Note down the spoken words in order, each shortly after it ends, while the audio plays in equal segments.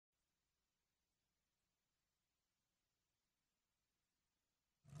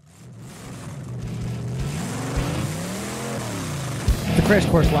Crash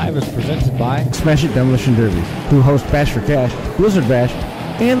Course Live is presented by Smash It Demolition Derby, who host Bash for Cash, Blizzard Bash,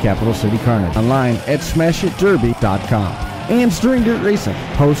 and Capital City Carnage. Online at SmashItDerby.com. And Stirrin Dirt Racing,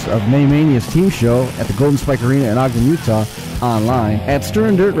 host of Maymania's team show at the Golden Spike Arena in Ogden, Utah. Online at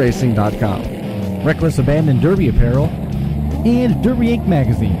StirrinDirtRacing.com. Reckless Abandon Derby Apparel and Derby Inc.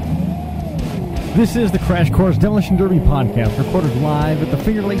 Magazine. This is the Crash Course Demolition Derby podcast, recorded live at the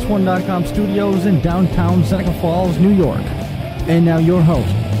FingerLakes1.com studios in downtown Seneca Falls, New York. And now your host,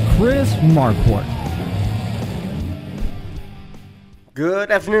 Chris Marquardt.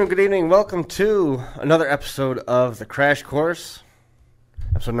 Good afternoon, good evening. Welcome to another episode of the Crash Course,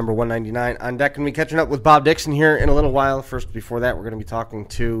 episode number 199 on deck. And we're catching up with Bob Dixon here in a little while. First, before that, we're going to be talking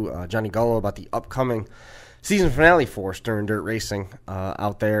to Johnny Gullo about the upcoming season finale for Stirrin Dirt Racing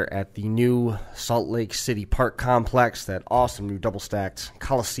out there at the new Salt Lake City Park Complex, that awesome new double-stacked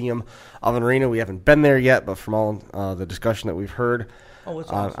Coliseum of an arena. We haven't been there yet, but from all the discussion that we've heard, it's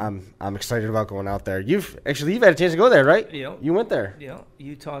awesome. I'm excited about going out there. You've had a chance to go there, right? Yeah. You went there. Yeah,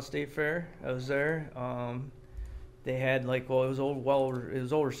 Utah State Fair. I was there. They had it was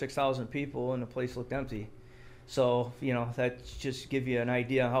over 6,000 people, and the place looked empty. So, that just give you an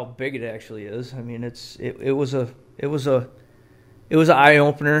idea how big it actually is. I mean, it was an eye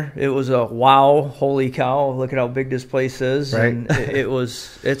opener. It was a wow, holy cow! Look at how big this place is, right? And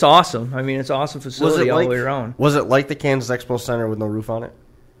it's awesome. I mean, it's an awesome facility all the way around. Was it like the Kansas Expo Center with no roof on it?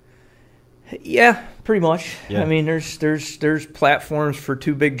 Yeah, pretty much. Yeah. I mean, there's platforms for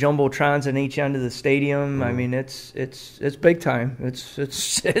two big jumbotrons on each end of the stadium. Mm-hmm. I mean, it's big time.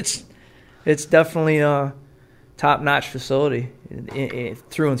 It's definitely a top-notch facility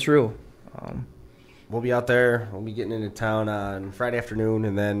through and through. We'll be out there. We'll be getting into town on Friday afternoon,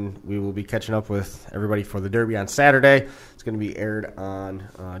 and then we will be catching up with everybody for the Derby on Saturday. It's going to be aired on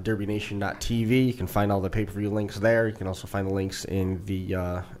DerbyNation.tv. You can find all the pay-per-view links there. You can also find the links in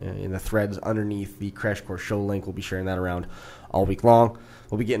the threads underneath the Crash Course Show link. We'll be sharing that around all week long.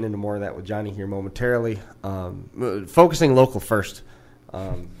 We'll be getting into more of that with Johnny here momentarily. Focusing local first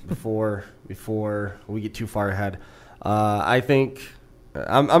before we get too far ahead. I think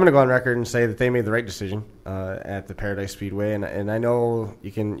I'm going to go on record and say that they made the right decision at the Paradise Speedway, and I know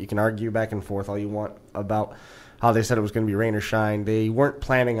you can argue back and forth all you want about how they said it was going to be rain or shine. They weren't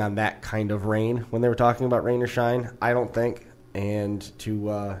planning on that kind of rain when they were talking about rain or shine, I don't think. And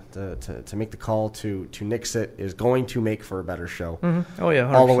to make the call to nix it is going to make for a better show. Mm-hmm. Oh yeah,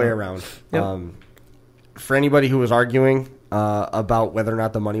 100%. All the way around. Yep. For anybody who was arguing about whether or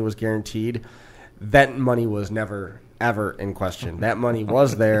not the money was guaranteed, that money was never ever in question. That money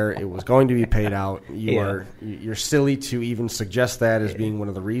was there. It was going to be paid out. You're silly to even suggest that as being one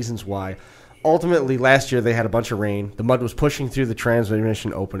of the reasons why. Ultimately, last year they had a bunch of rain. The mud was pushing through the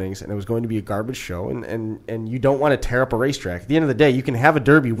transmission openings, and it was going to be a garbage show. And you don't want to tear up a racetrack. At the end of the day, you can have a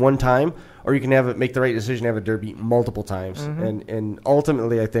derby one time, or you can make the right decision to have a derby multiple times. Mm-hmm. And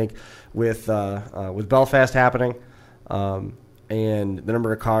ultimately, I think with Belfast happening, and the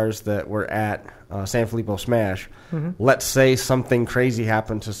number of cars that were at SanFilippo Smash, let's say something crazy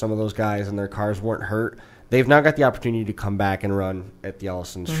happened to some of those guys and their cars weren't hurt. They've now got the opportunity to come back and run at the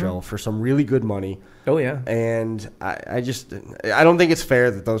Ellison's show for some really good money. Oh, yeah. And I don't think it's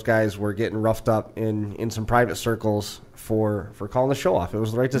fair that those guys were getting roughed up in some private circles for calling the show off. It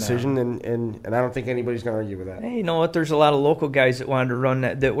was the right decision, and I don't think anybody's going to argue with that. Hey, you know what? There's a lot of local guys that wanted to run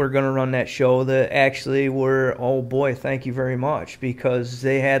that were going to run that show that actually were, oh boy, thank you very much, because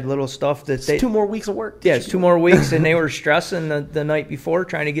they had little stuff that it's 2 more weeks of work. Yeah, it's 2 more weeks, and they were stressing the night before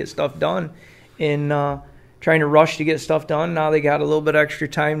trying to get stuff done and trying to rush to get stuff done. Now they got a little bit extra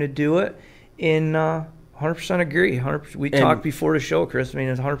time to do it. And 100% agree. We talked before the show, Chris. I mean,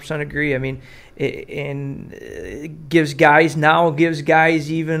 it's 100% agree. I mean, it gives guys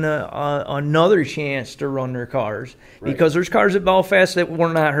even another chance to run their cars, right? Because there's cars at Belfast that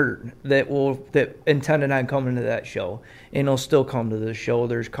were not hurt that intended on coming to that show, and they'll still come to this show.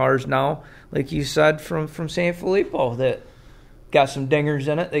 There's cars now, like you said, from SanFilippo that got some dingers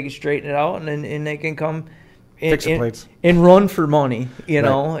in it. They can straighten it out, and they can come and run for money, you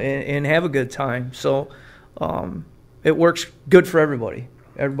know, and have a good time. So it works good for everybody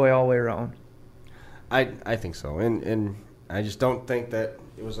all the way around. I think so, and I just don't think that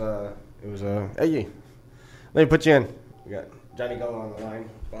it was a hey, let me put you in. We got Johnny Gullo on the line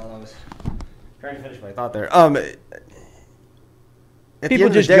while I was trying to finish my thought there. People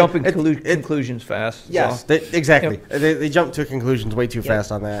just jump in conclusions fast. Yes, so. Exactly. Yep. They jumped to conclusions way too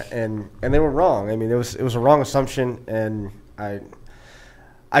fast on that, and they were wrong. I mean, it was a wrong assumption, and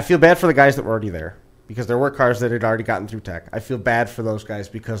I feel bad for the guys that were already there, because there were cars that had already gotten through tech. I feel bad for those guys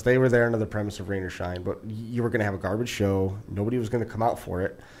because they were there under the premise of rain or shine, but you were going to have a garbage show. Nobody was going to come out for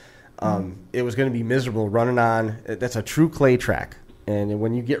it. It was going to be miserable running on. That's a true clay track. And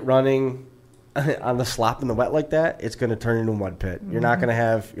when you get running on the slop in the wet like that, it's going to turn into a mud pit. You're not going to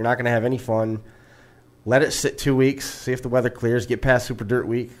have any fun. Let it sit 2 weeks, see if the weather clears, get past Super Dirt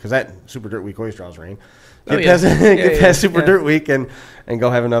Week, because that Super Dirt Week always draws rain. Get past Super Dirt Week and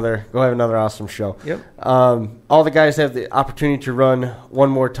go have another awesome show. Yep. All the guys have the opportunity to run one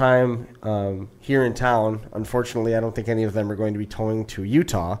more time here in town. Unfortunately, I don't think any of them are going to be towing to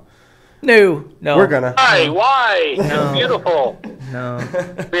Utah. No. We're gonna. Why? No. It's beautiful. No.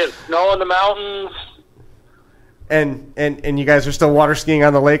 We have snow in the mountains. And you guys are still water skiing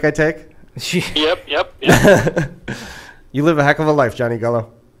on the lake, I take? Yep. You live a heck of a life, Johnny Gullo.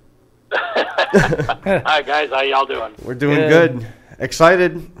 Hi, guys. How y'all doing? We're doing good.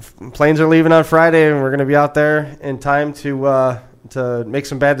 Excited. Planes are leaving on Friday, and we're going to be out there in time to make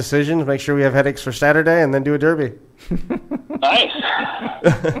some bad decisions, make sure we have headaches for Saturday, and then do a derby. Nice.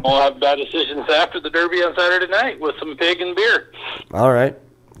 We'll have bad decisions after the derby on Saturday night with some pig and beer. All right.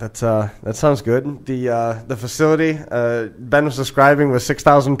 That sounds good. The facility Ben was describing with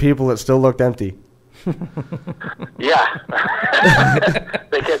 6,000 people, it still looked empty. Yeah.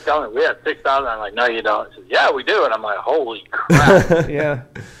 They kept telling me we have 6,000. I'm like, no, you don't. He says, yeah, we do. And I'm like, holy crap. Yeah.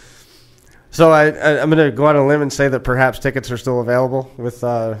 So I'm going to go out on a limb and say that perhaps tickets are still available with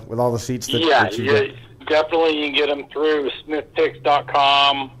all the seats. That you definitely you can get them through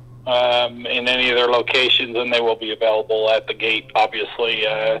SmithTix.com in any of their locations, and they will be available at the gate. Obviously,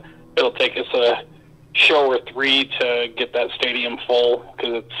 it'll take us a show or three to get that stadium full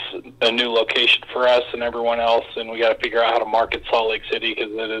because it's a new location for us and everyone else, and we got to figure out how to market Salt Lake City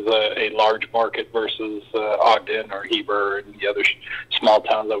because it is a large market versus Ogden or Heber and the other small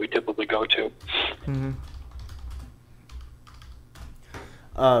towns that we typically go to. Mm-hmm.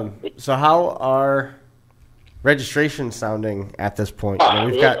 So how are registrations sounding at this point?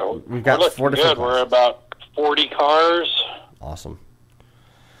 We've got 4 different. Good. We're about 40 cars. Awesome.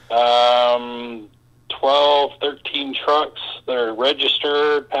 12, 13 trucks. They're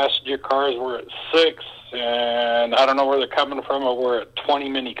registered. Passenger cars, we're at 6. And I don't know where they're coming from, but we're at 20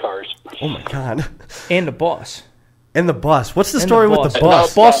 mini cars. Oh, my God. And the bus. And the bus. What's the story with the bus?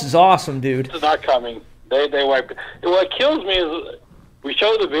 The bus is awesome, dude. It's not coming. They wiped it. What kills me is we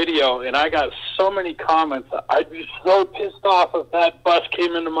show the video, and I got so many comments. I'd be so pissed off if that bus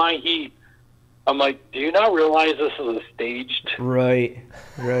came into my heat. I'm like, do you not realize this is a staged? Right.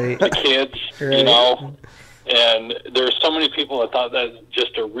 The kids, right. You know? And there's so many people that thought that's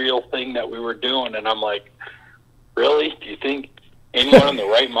just a real thing that we were doing. And I'm like, really? Do you think anyone in the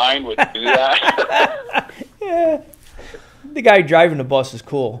right mind would do that? Yeah. The guy driving the bus is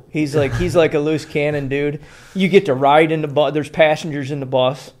cool. He's like a loose cannon, dude. You get to ride in the bus. There's passengers in the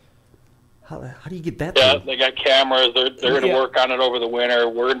bus. How do you get that? Yeah, they got cameras. They're going to work on it over the winter.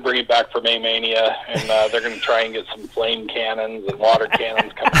 We're going to bring it back for May Mania, and they're going to try and get some flame cannons and water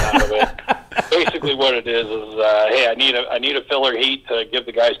cannons coming out of it. Basically, what it is hey, I need a filler heat to give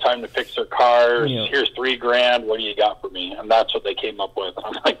the guys time to fix their cars. Yeah. Here's $3,000. What do you got for me? And that's what they came up with.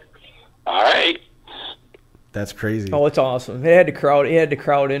 I'm like, all right. That's crazy. Oh, it's awesome. It had the crowd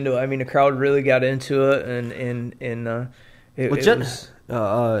into it. I mean, the crowd really got into it, and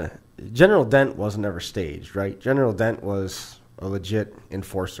General Dent wasn't ever staged, right? General Dent was a legit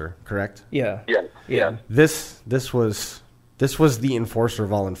enforcer, correct? Yeah. This was the enforcer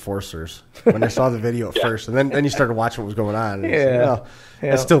of all enforcers. When I saw the video at first, and then you started watching what was going on. And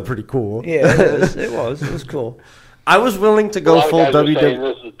that's still pretty cool. Yeah, it was cool. I was willing to go full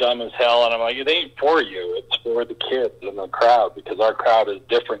WWE. This is dumb as hell, and I'm like, it ain't for you. It's for the kids and the crowd because our crowd is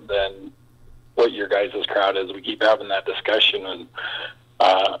different than what your guys' crowd is. We keep having that discussion, and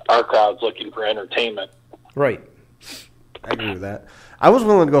our crowd's looking for entertainment. Right. I agree with that. I was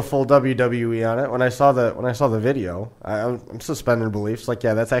willing to go full WWE on it when I saw the video. I'm suspending beliefs. Like,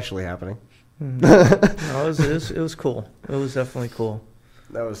 yeah, that's actually happening. Mm-hmm. No, it was cool. It was definitely cool.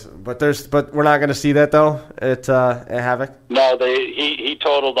 But we're not going to see that though at Havoc. No, he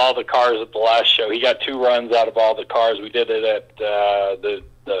totaled all the cars at the last show. He got 2 runs out of all the cars. We did it at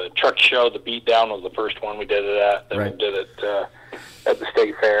the truck show. The beatdown was the first one we did it at. Then we did it at the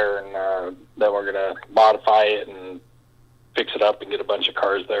state fair, and then we're going to modify it and fix it up and get a bunch of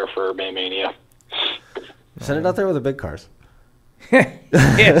cars there for May Mania. Send it out there with the big cars. Yeah.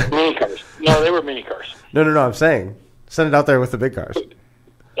 Mini cars. No, they were mini cars. No, I'm saying send it out there with the big cars.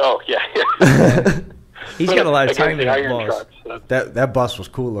 Oh, yeah. He's got a lot of time in that bus. That bus was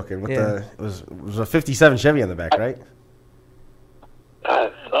cool looking. It was a 57 Chevy on the back, right?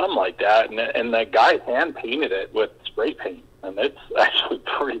 Something like that, and the guy hand painted it with spray paint, and it's actually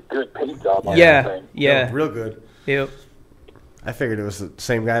pretty good paint job on that thing. Yeah, real good. Yep. I figured it was the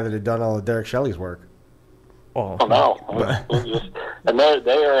same guy that had done all of Derek Shelley's work. Oh no. And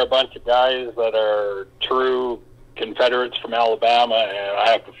they are a bunch of guys that are true Confederates from Alabama, and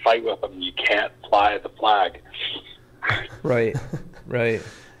I have to fight with them. You can't fly the flag. Right.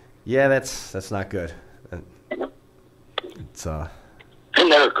 Yeah, that's not good. It's And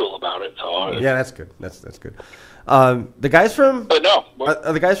they're cool about it. So yeah, that's good. That's good. The guys from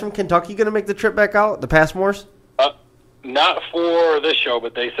are the guys from Kentucky going to make the trip back out? The Passmores? Not for this show,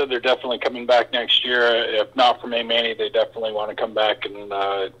 but they said they're definitely coming back next year. If not for May Manny, they definitely want to come back and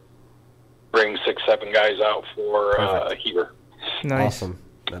bring 6-7 guys out for Heber. Nice. Awesome.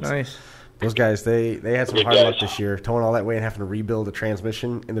 Nice. Those guys, they had some hard luck this year, towing all that way and having to rebuild a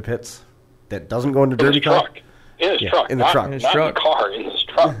transmission in the pits that doesn't go into Derby car. In his truck. In the truck. Not in the car, in his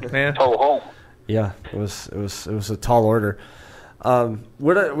truck. Man. Tow home. Yeah, it was a tall order. Are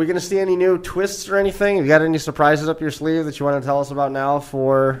we going to see any new twists or anything? You got any surprises up your sleeve that you want to tell us about now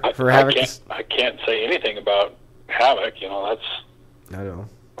for Havoc? I can't say anything about Havoc. You know, that's. I know.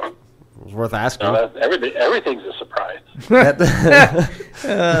 It was worth asking. No, everything's a surprise.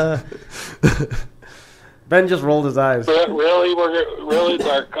 Ben just rolled his eyes. Really,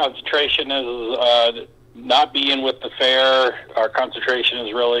 our concentration is not being with the fair. Our concentration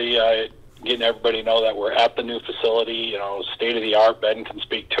is really getting everybody to know that we're at the new facility. You know, state of the art. Ben can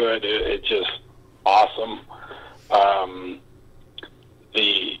speak to it. It's just awesome.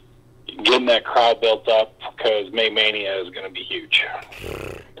 Getting that crowd built up because May Mania is going to be huge.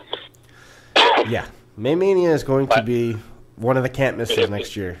 Yeah, May Mania is going to be one of the can't misses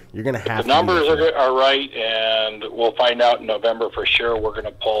next year. You're going to have the numbers are right, and we'll find out in November for sure. We're going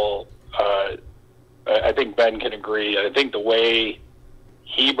to pull. I think Ben can agree. I think the way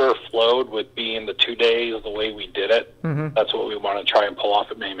Heber flowed with being the 2 days, the way we did it, that's what we want to try and pull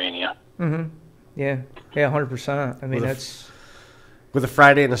off at May Mania. Mm-hmm. Yeah, 100%. I mean, with a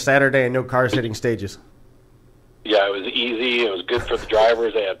Friday and a Saturday and no cars hitting stages. Yeah, it was easy. It was good for the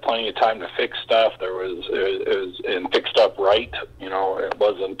drivers. They had plenty of time to fix stuff. It was and fixed up right. You know, it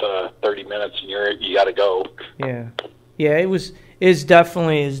wasn't 30 minutes and you got to go. Yeah. It was. It's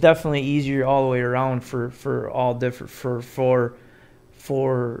definitely easier all the way around for all different for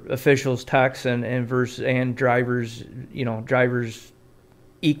officials, techs, and drivers. You know, drivers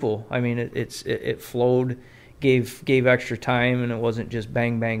equal. I mean, it flowed, gave extra time, and it wasn't just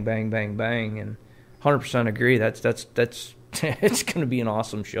bang bang bang bang bang. And 100% agree. That's it's going to be an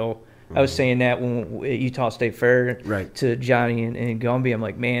awesome show. I was saying that when at Utah State Fair to Johnny and Gumby. I'm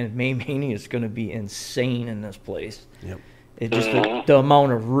like, man, May Mania is going to be insane in this place. Yep. It just the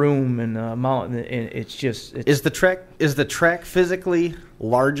amount of room and the amount, and it's just. Is the track physically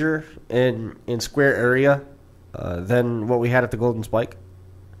larger in square area than what we had at the Golden Spike?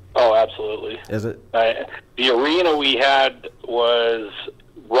 Oh, absolutely. Is it? The arena we had was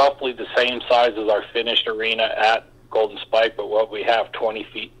roughly the same size as our finished arena at Golden Spike, but what we have 20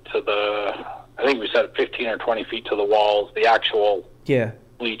 feet to I think we said 15 or 20 feet to the walls, the actual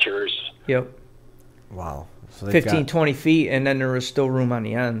bleachers. Yep. Wow. So 20 feet, and then there was still room on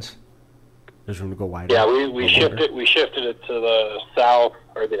the ends. There's room to go wider. Yeah, we shifted it to the south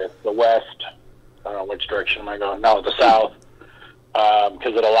or the west. I don't know which direction am I going. No, the south,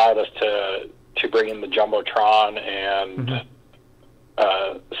 because it allowed us to bring in the jumbotron and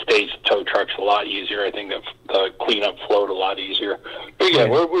stage tow trucks a lot easier. I think that the cleanup flowed a lot easier.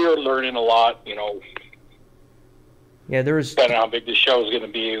 But we were learning a lot. You know. Yeah, there was. Depending on how big the show is going to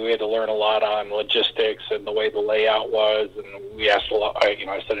be, we had to learn a lot on logistics and the way the layout was. And we asked a lot. I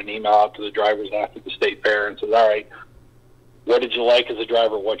sent an email out to the drivers after the state fair and said, "All right, what did you like as a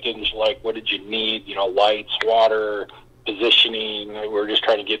driver? What didn't you like? What did you need? You know, lights, water, positioning." We're just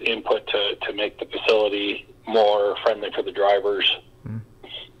trying to get input to make the facility more friendly for the drivers.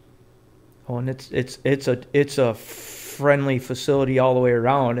 Oh, and it's a friendly facility all the way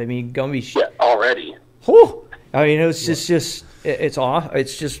around. I mean, Gumby. Yeah, already. Whew. I mean, it's just it's off.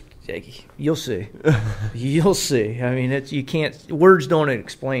 It's just you'll see, you'll see. I mean, you can't words don't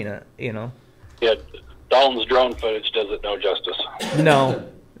explain it. You know. Yeah, Dalton's drone footage does it no justice.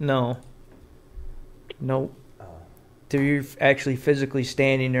 No. You're actually physically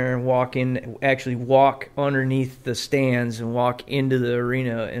standing there and walk underneath the stands and walk into the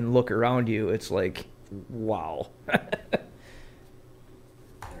arena and look around you. It's like, wow.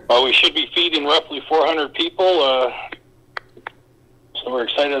 Well, we should be feeding roughly 400 people, so we're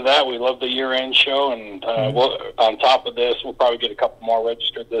excited at that. We love the year-end show, and on top of this, we'll probably get a couple more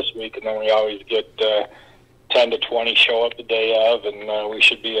registered this week, and then we always get 10 to 20 show up the day of, and we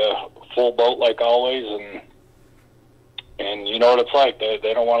should be a full boat like always. And you know what it's like.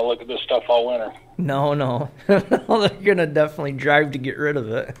 They don't want to look at this stuff all winter. No. They're going to definitely drive to get rid of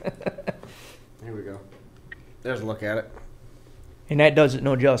it. Here we go. There's a look at it. And that does it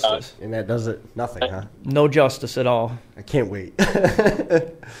no justice. And that does it nothing, huh? No justice at all. I can't wait.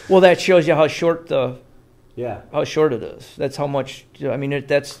 Well, that shows you how short Yeah. how short it is. That's how much. I mean,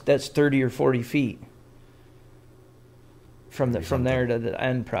 that's 30 or 40 feet from there to the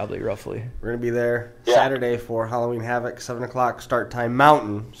end, probably roughly. We're going to be there Saturday for Halloween Havoc, 7 o'clock start time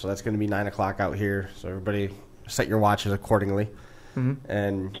Mountain. So that's going to be 9 o'clock out here. So everybody set your watches accordingly. Mm-hmm.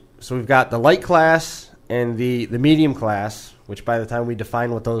 And so we've got the light class and the medium class, which by the time we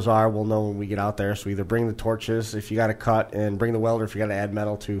define what those are, we'll know when we get out there. So either bring the torches if you got to cut, and bring the welder if you got to add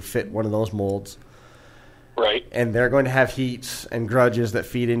metal to fit one of those molds. Right. And they're going to have heats and grudges that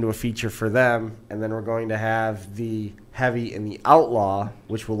feed into a feature for them. And then we're going to have the heavy and the outlaw,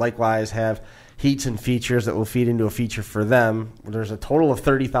 which will likewise have heats and features that will feed into a feature for them. There's a total of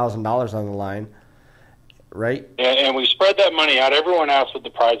 $30,000 on the line, right? And we spread that money out. Everyone asks what the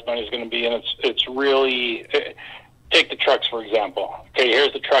prize money is going to be, and it's really, take the trucks, for example. Okay,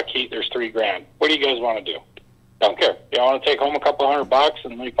 here's the truck heat. There's $3,000. What do you guys want to do? Don't care. You want to take home a couple $100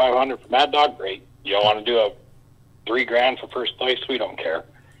 and leave $500 for Mad Dog? Great. You want to do a $3,000 for first place? We don't care.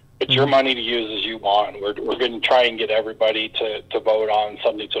 It's your money to use as you want. We're going to try and get everybody to vote on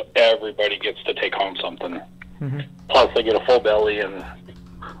something so everybody gets to take home something. Mm-hmm. Plus, they get a full belly and a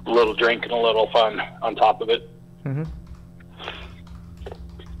little drink and a little fun on top of it. Mm-hmm.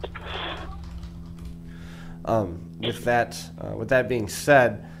 With that being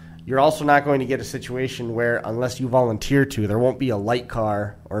said, you're also not going to get a situation where, unless you volunteer to, there won't be a light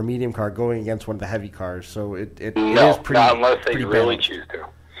car or a medium car going against one of the heavy cars. So it is pretty. Not unless they pretty really balanced. choose to.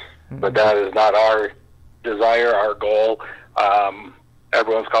 But that is not our desire, our goal.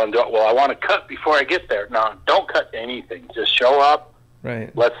 Everyone's calling, well, I want to cut before I get there. No, don't cut anything. Just show up.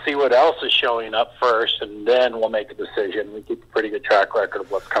 Right. Let's see what else is showing up first, and then we'll make a decision. We keep a pretty good track record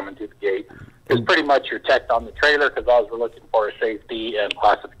of what's coming through the gate. It's pretty much your tech on the trailer, because all we're looking for is safety and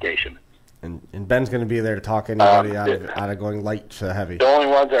classification. And Ben's going to be there to talk anybody out of going light to heavy. The only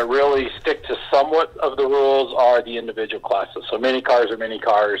ones that really stick to somewhat of the rules are the individual classes. So mini cars are mini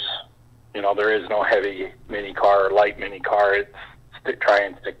cars. You know, there is no heavy mini car or light mini car. Try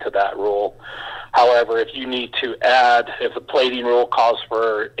and stick to that rule. However, if you need to add, if the plating rule calls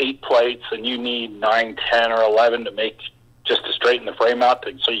for 8 plates and you need 9, 10, or 11 to make just to straighten the frame out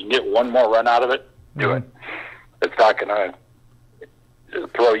so you can get one more run out of it, do it. It's not going to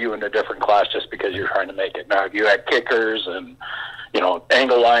throw you in a different class just because you're trying to make it. Now, if you had kickers and, you know,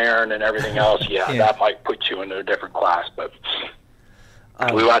 angle iron and everything else, that might put you into a different class. But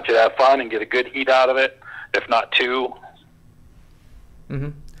we want you to have fun and get a good heat out of it, if not 2. Mm-hmm.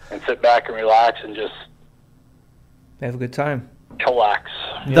 And sit back and relax and just have a good time. Chillax.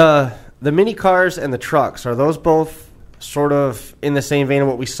 The mini cars and the trucks, are those both sort of in the same vein of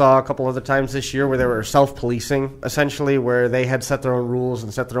what we saw a couple other times this year, where they were self-policing, essentially, where they had set their own rules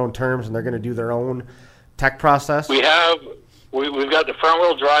and set their own terms, and they're going to do their own tech process? We've got the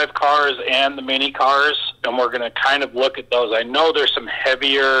front-wheel drive cars and the mini cars, and we're going to kind of look at those. I know there's some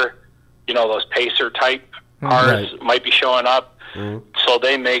heavier, you know, those pacer-type cars might be showing up. Mm-hmm. So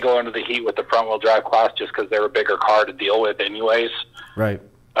they may go into the heat with the front-wheel drive class just because they're a bigger car to deal with anyways. Right.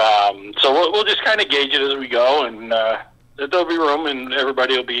 So we'll just kind of gauge it as we go, and there'll be room, and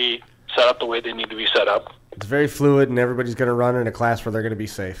everybody will be set up the way they need to be set up. It's very fluid, and everybody's going to run in a class where they're going to be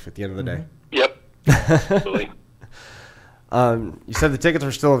safe at the end of the day. Yep. Absolutely. You said the tickets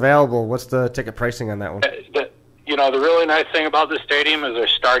are still available. What's the ticket pricing on that one? You know, the really nice thing about this stadium is they're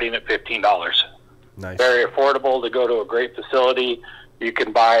starting at $15. Nice. Very affordable to go to a great facility. You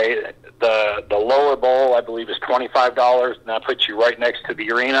can buy the lower bowl, I believe, is $25, and that puts you right next to the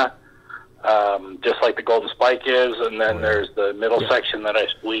arena, just like the Golden Spike is. And then there's the middle section that I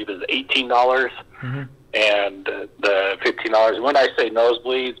believe is $18, Mm-hmm. and the $15. When I say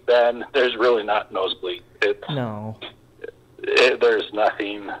nosebleeds, Ben, there's really not nosebleed. There's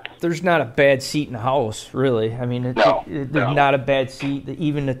nothing. There's not a bad seat in the house, really. I mean, there's not a bad seat.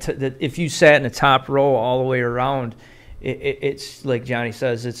 Even if you sat in the top row all the way around, it's like Johnny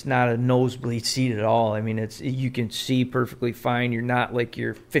says, it's not a nosebleed seat at all. I mean, you can see perfectly fine. You're not like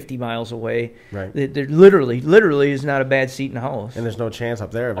you're 50 miles away. Right. There literally is not a bad seat in the house. And there's no chance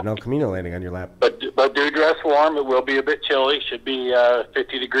up there of an El Camino landing on your lap. But do dress warm. It will be a bit chilly. Should be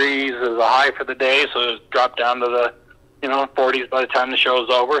 50 degrees as a high for the day, so drop down to the 40s by the time the show's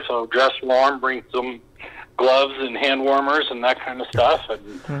over. So dress warm. Bring some gloves and hand warmers and that kind of stuff.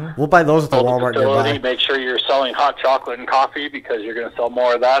 And We'll buy those at the Walmart facility. nearby. Make sure you're selling hot chocolate and coffee because you're going to sell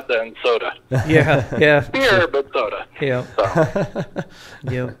more of that than soda. Yeah. Beer, but soda. Yeah. So,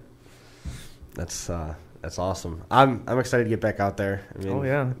 Yeah. That's awesome. I'm excited to get back out there. I mean, Oh,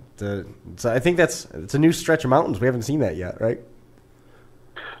 yeah. I think it's a new stretch of mountains. We haven't seen that yet, right?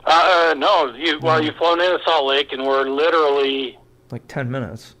 no, you've flown into Salt Lake, and we're literally Like 10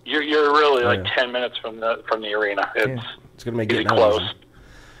 minutes. you're really like yeah. 10 minutes from the arena. It's going to make Pretty it close.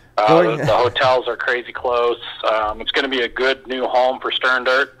 Going- The hotels are crazy close. It's going to be a good new home for Stirrin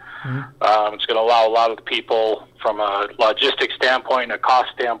Dirt. It's going to allow a lot of the people, from a logistics standpoint and a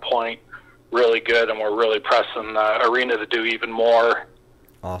cost standpoint, really good, and we're really pressing the arena to do even more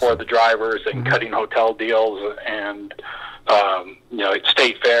for the drivers and cutting hotel deals and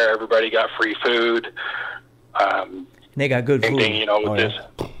state fair. Everybody got free food. They got good food. Anything, with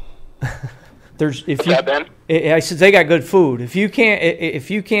this. Ben? I said they got good food. If you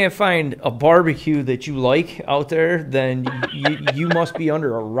can't find a barbecue that you like out there, then you must be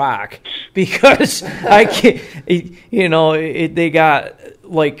under a rock, because I can't. They got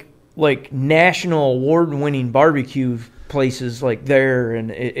like national award-winning barbecue places like there,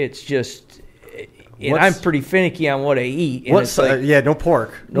 and it's just. And I'm pretty finicky on what I eat. And no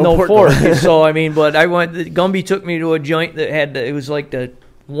pork. No pork. So I mean, but Gumby took me to a joint that had it was like the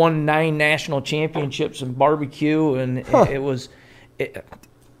won 9 national championships in barbecue, and it was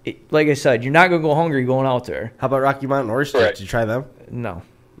like I said, you're not gonna go hungry going out there. How about Rocky Mountain oysters? Right. Did you try them? No.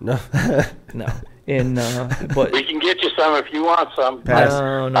 No. And but We can get you some if you want some. Pass.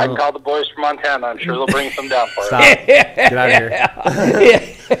 no. I can call the boys from Montana. I'm sure they'll bring some down for Stop. you. Get out of here.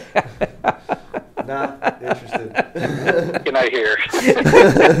 Not interested. Get out of here.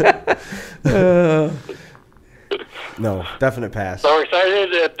 No, definite pass. So we're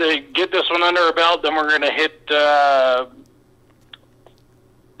excited to get this one under our belt. Then we're going to hit the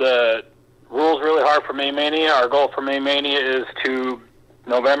rules really hard for May Mania. Our goal for May Mania is to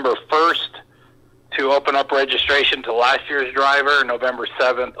November 1st to open up registration to last year's driver. November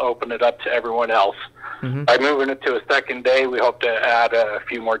 7th, open it up to everyone else. By moving it to a second day, we hope to add a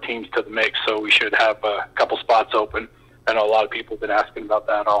few more teams to the mix, so we should have a couple spots open. I know a lot of people have been asking about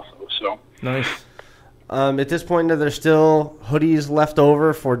that also. So nice. At this point, are there still hoodies left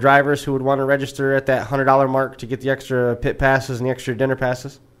over for drivers who would want to register at that $100 mark to get the extra pit passes and the extra dinner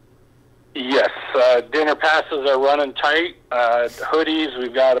passes? yes, dinner passes are running tight. Hoodies,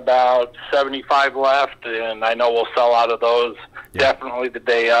 we've got about 75 left, and I know we'll sell out of those definitely the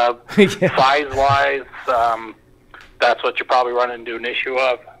day of. Size-wise, that's what you're probably running into an issue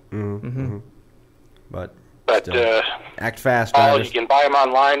of. But act fast, you drivers. can buy them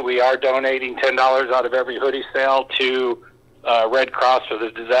online. We are donating $10 out of every hoodie sale to Red Cross for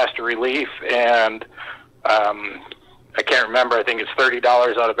the disaster relief, and I can't remember. I think it's $30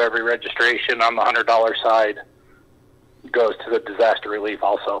 out of every registration on the $100 side goes to the disaster relief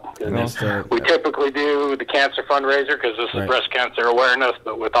also. We typically do the cancer fundraiser because this is breast cancer awareness,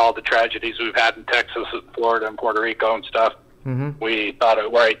 but with all the tragedies we've had in Texas and Florida and Puerto Rico and stuff, we thought it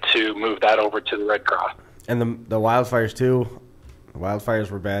right to move that over to the Red Cross. And the wildfires, too. The wildfires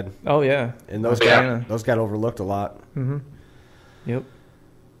were bad. Oh, yeah. And those got overlooked a lot. Yep. It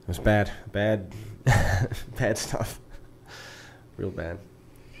was bad. Bad stuff. Real bad.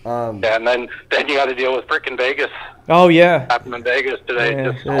 And then you got to deal with frickin' Vegas. Oh, yeah. Happened in Vegas today.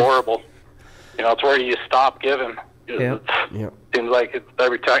 Yeah, Just horrible. It's where you stop giving. It seems like it's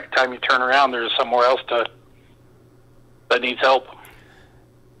every time you turn around, there's somewhere else that needs help.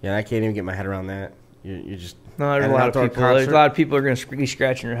 Yeah, I can't even get my head around that. You just No, there's a lot of people. There's a lot of people are going to be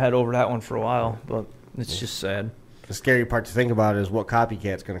scratching their head over that one for a while, but it's just sad. The scary part to think about is what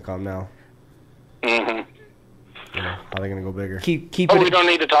copycat's going to come now. How are they going to go bigger? Keep we don't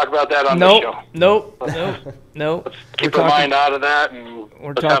need to talk about that on nope, this show. Nope. Let's keep our mind out of that, and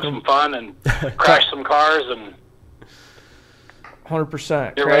let's have some fun and crash some cars and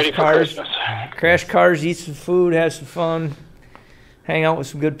 100%. Get ready for Christmas. Crash cars, eat some food, have some fun, hang out with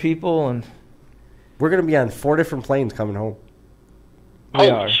some good people, and we're going to be on 4 different planes coming home.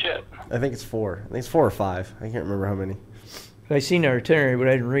 Holy shit. I think it's 4. I think it's 4 or 5. I can't remember how many. I seen the itinerary, but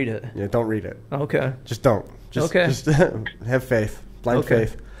I didn't read it. Yeah, don't read it. Okay. Just don't. Just have faith. Blind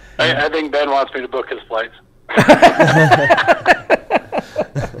faith. I think Ben wants me to book his flights.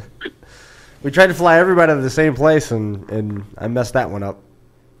 We tried to fly everybody to the same place, and I messed that one up.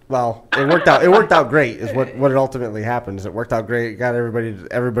 Well, it worked out. It worked out great. Is what it ultimately happened. Is it worked out great? Got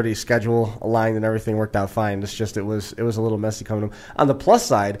everybody's schedule aligned, and everything worked out fine. It's just it was a little messy coming up. On the plus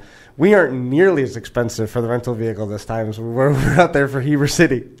side, we aren't nearly as expensive for the rental vehicle this time as we were out there for Heber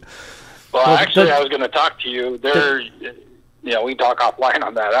City. Well, actually, I was going to talk to you. We can talk offline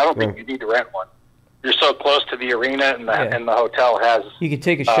on that. I don't think you need to rent one. You're so close to the arena, and the hotel has. You can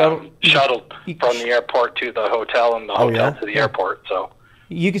take a shuttle from the airport to the hotel, and the hotel to the airport. So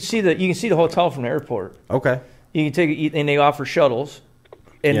you can see the hotel from the airport. Okay. You can take and they offer shuttles,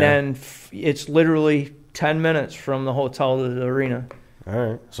 and then it's literally 10 minutes from the hotel to the arena. All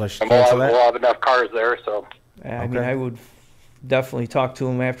right. So I should cancel that. We'll have enough cars there. So I mean, I would definitely talk to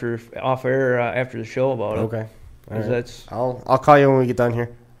him off air after the show about it. Okay. That's. I'll call you when we get done here.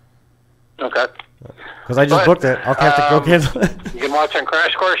 Okay. Because I just booked it. I'll have to go cancel it. You can watch on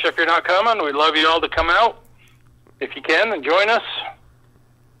Crash Course if you're not coming. We'd love you all to come out. If you can, and join us.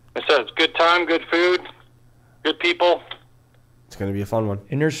 I said it's good time, good food, good people. It's going to be a fun one.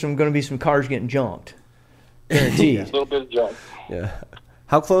 And there's going to be some cars getting junked. Guaranteed. A little bit of junk. Yeah.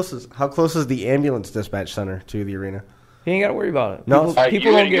 How close is the ambulance dispatch center to the arena? You ain't got to worry about it. No.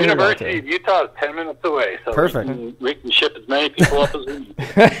 People don't get University of Utah is 10 minutes away. So perfect. We can ship as many people up as we need.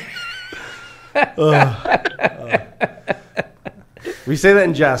 We say that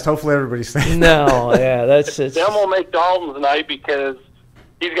in jest. Hopefully everybody stays. No, yeah, that's it. Then we'll make Dalton's night because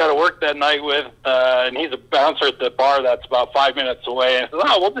he's got to work that night with, and he's a bouncer at the bar that's about 5 minutes away. And says,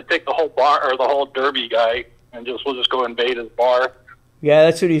 we'll just take the whole bar or the whole Derby guy, and we'll just go invade his bar. Yeah,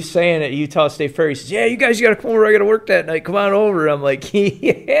 that's what he's saying at Utah State Fair. He says, "Yeah, you guys got to come over. I got to work that night. Come on over." I'm like,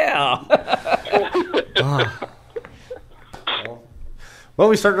 "Yeah." Well,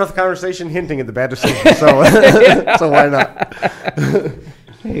 we started off the conversation hinting at the bad decision, so so why not?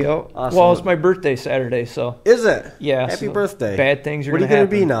 Awesome. Well, it's my birthday Saturday, so. Is it? Yeah. Happy birthday. Bad things are going to happen.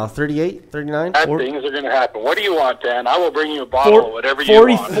 What are you going to be now, 38, 39? Bad things are going to happen. What do you want, Dan? I will bring you a bottle of whatever you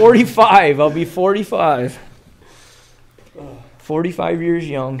want. 45. I'll be 45. 45 years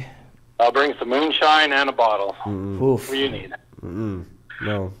young. I'll bring some moonshine and a bottle. Oof. What do you need?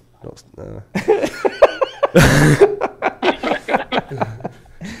 No.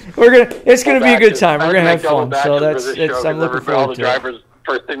 It's gonna be a good time. We're gonna have fun. So I'm looking forward to it. Drivers,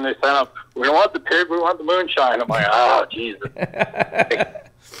 first thing they sign up, we don't want the pig, we want the moonshine. I'm like, oh Jesus.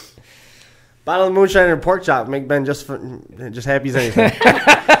 Bottle of moonshine and a pork chop make Ben just happy as anything.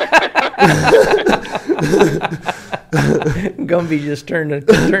 Gumby just turned it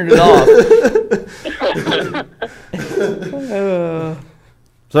off.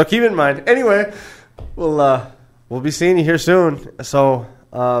 So keep it in mind. Anyway, we'll be seeing you here soon. So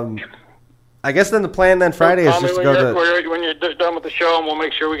I guess then the plan Friday is just to go to. When you're done with the show, and we'll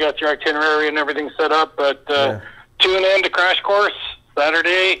make sure we got your itinerary and everything set up. But tune in to Crash Course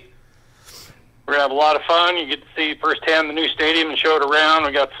Saturday. We're going to have a lot of fun. You get to see firsthand the new stadium and show it around.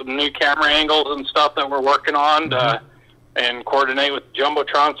 We got some new camera angles and stuff that we're working on and coordinate with the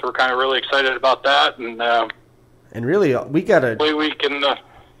Jumbotron, so we're kind of really excited about that. And really, we got to...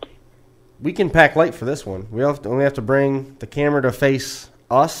 We can pack light for this one. We only have to bring the camera to face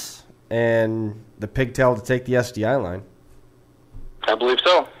us and the pigtail to take the SDI line. I believe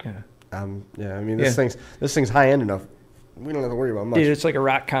so. This thing's high-end enough. We don't have to worry about much. Dude, it's like a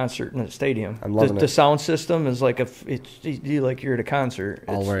rock concert in a stadium. I'm loving it. The sound system is like like you're at a concert.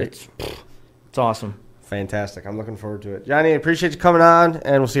 It's awesome. Fantastic. I'm looking forward to it. Johnny, I appreciate you coming on,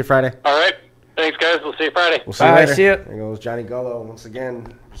 and we'll see you Friday. All right. Thanks, guys. We'll see you Friday. We'll see you later. See ya. There goes Johnny Gullo once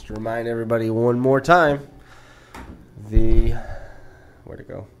again. Just to remind everybody one more time, where'd it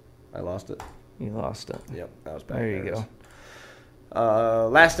go? I lost it. You lost it. Yep, that was bad. There you go.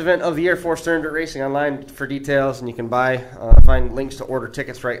 Last event of the year for Stirrin Dirt Racing. Online for details, and you can find links to order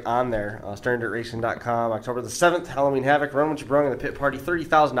tickets right on there. StirrinDirtRacing.com. October the 7th, Halloween Havoc. Run what you brung in the pit party.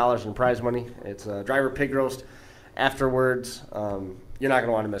 $30,000 in prize money. It's a driver pig roast afterwards. You're not going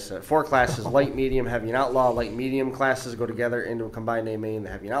to want to miss it. 4 classes, light, medium, heavy, and outlaw. Light and medium classes go together into a combined name main. The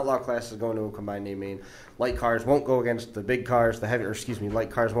heavy and outlaw classes go into a combined name main. Light cars won't go against the big cars.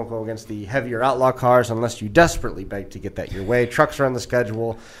 Light cars won't go against the heavier outlaw cars unless you desperately beg to get that your way. Trucks are on the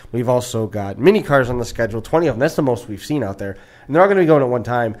schedule. We've also got mini cars on the schedule, 20 of them. That's the most we've seen out there. And they're all going to be going at one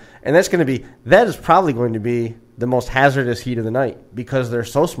time. And that is probably going to be the most hazardous heat of the night because they're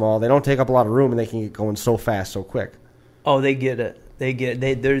so small. They don't take up a lot of room, and they can get going so fast, so quick. Oh, they get it.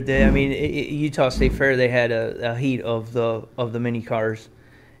 Utah State Fair, they had a heat of the mini cars,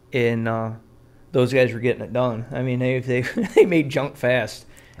 and those guys were getting it done. I mean, they made junk fast,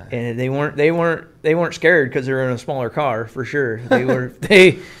 and they weren't scared because they were in a smaller car for sure. They were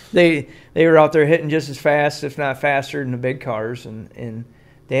they were out there hitting just as fast, if not faster, than the big cars, and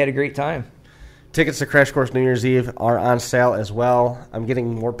they had a great time. Tickets to Crash Course New Year's Eve are on sale as well. I'm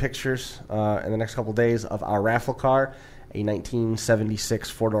getting more pictures in the next couple of days of our raffle car. A 1976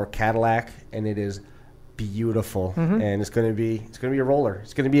 four-door Cadillac, and it is beautiful, and it's going to be a roller.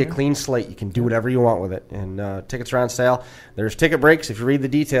 It's going to be a clean slate. You can do whatever you want with it, and tickets are on sale. There's ticket breaks. If you read the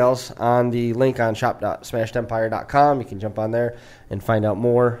details on the link on shop.smashedempire.com, you can jump on there and find out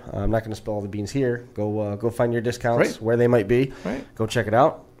more. I'm not going to spill all the beans here. Go find your discounts where they might be. Right. Go check it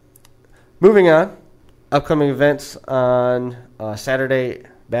out. Moving on, upcoming events on Saturday.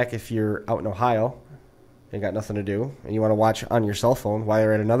 Back if you're out in Ohio and got nothing to do and you want to watch on your cell phone while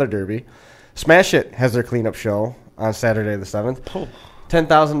you're at another derby. Smash It has their cleanup show on Saturday the 7th. Oh.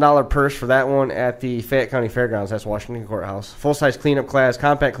 $10,000 purse for that one at the Fayette County Fairgrounds. That's Washington Courthouse. Full-size cleanup class,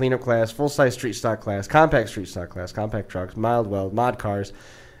 compact cleanup class, full-size street stock class, compact street stock class, compact trucks, mild weld, mod cars.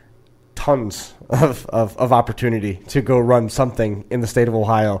 Tons of opportunity to go run something in the state of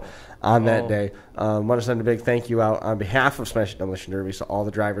Ohio on that day. Want to send a big thank you out on behalf of Smash It Demolition Derby to all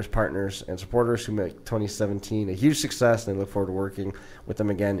the drivers, partners, and supporters who make 2017 a huge success, and I look forward to working with them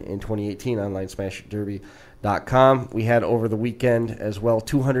again in 2018 online smashitderby.com. We had over the weekend as well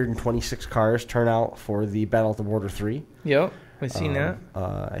 226 cars turn out for the Battle at the Border 3. Yep, I've seen that.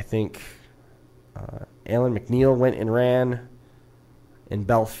 I think Alan McNeil went and ran in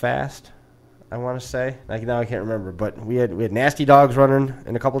Belfast, I want to say. Now I can't remember, but we had Nasty Dogs running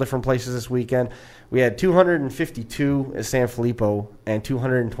in a couple different places this weekend. We had 252 at SanFilippo and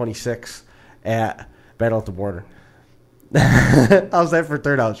 226 at Battle at the Border. How's that for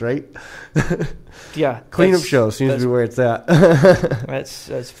turnouts, right? Yeah. Cleanup show seems to be where it's at.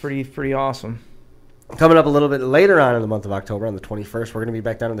 That's pretty awesome. Coming up a little bit later on in the month of October, on the 21st, we're going to be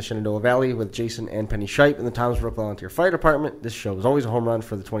back down in the Shenandoah Valley with Jason and Penny Shipe in the Tomsbrook Volunteer Fire Department. This show is always a home run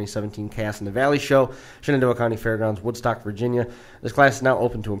for the 2017 Chaos in the Valley show, Shenandoah County Fairgrounds, Woodstock, Virginia. This class is now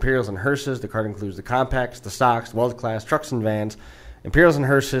open to Imperials and hearses. The card includes the compacts, the stocks, weld class, trucks and vans. Imperials and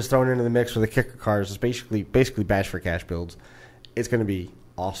hearses thrown into the mix with the kicker cars. It's basically bash for cash builds. It's going to be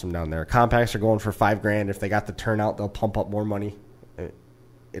awesome down there. Compacts are going for $5,000. If they got the turnout, they'll pump up more money.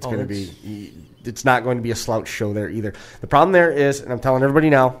 It's not going to be a slouch show there either. The problem there is, and I'm telling everybody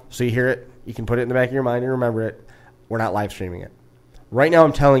now, so you hear it, you can put it in the back of your mind and remember it, we're not live streaming it. Right now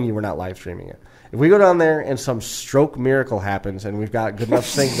I'm telling you we're not live streaming it. If we go down there and some stroke miracle happens and we've got good enough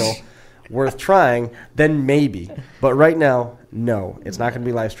signal worth trying, then maybe. But right now, no, it's not going to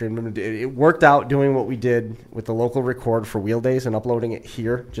be live streamed. It worked out doing what we did with the local record for Wheel Days and uploading it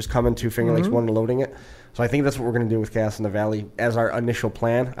here, just coming to Finger Lakes 1 and loading it. So I think that's what we're going to do with Chaos in the Valley as our initial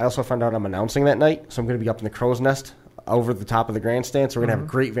plan. I also found out I'm announcing that night, so I'm going to be up in the crow's nest over the top of the grandstand, so we're going to have a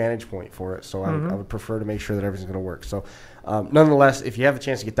great vantage point for it. So I would prefer to make sure that everything's going to work. So nonetheless, if you have a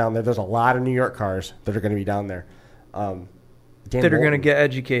chance to get down there, there's a lot of New York cars that are going to be down there. That are going to get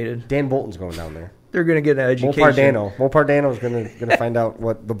educated. Dan Bolton's going down there. They're going to get an education. Mo Pardano is going to find out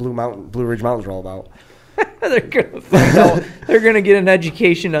what the Blue Ridge Mountains are all about. They're going to find out. They're going to get an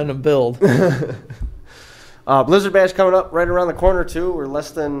education on the build. Blizzard Bash coming up right around the corner too. We're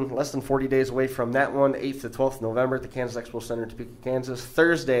less than 40 days away from that one. 8th to 12th November at the Kansas Expo Center in Topeka, Kansas.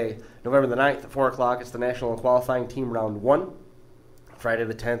 Thursday, November the 9th at 4 o'clock. It's the National Qualifying Team Round 1. Friday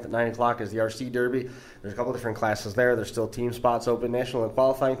the 10th at 9 o'clock is the RC Derby. There's a couple different classes there. There's still team spots open. National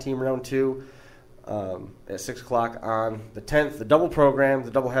Qualifying Team Round 2 at 6 o'clock on the 10th. The double program,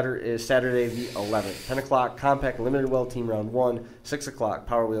 the doubleheader is Saturday the 11th. 10 o'clock, Compact Limited Well Team Round 1. 6 o'clock,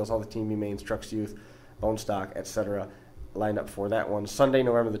 Power Wheels, all the Team B Mains, Trucks Youth, Bone Stock, etc. lined up for that one. Sunday,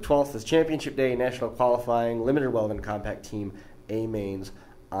 November the 12th is Championship Day, National Qualifying, Limited Well and Compact Team A Mains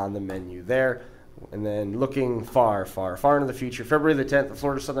on the menu there. And then looking far into the future, February the 10th, the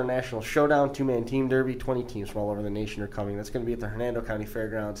Florida Southern National Showdown, two-man team derby. 20 teams from all over the nation are coming. That's going to be at the Hernando County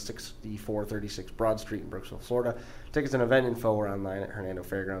Fairgrounds, 6436 Broad Street in Brooksville, Florida. Tickets and event info are online at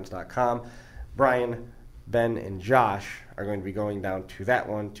hernandofairgrounds.com. Brian, Ben, and Josh are going to be going down to that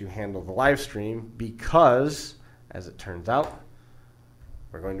one to handle the live stream because, as it turns out,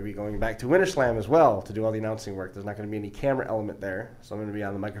 we're going to be going back to Winter Slam as well to do all the announcing work. There's not going to be any camera element there, so I'm going to be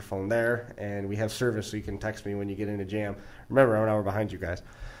on the microphone there, and we have service so you can text me when you get in a jam. Remember, I'm an hour behind you guys,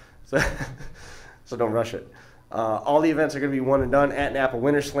 so don't rush it. All the events are going to be one and done at Napa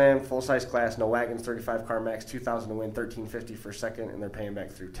Winter Slam. Full-size class, no wagons, 35-car max, $2,000 to win, $1,350 for second, and they're paying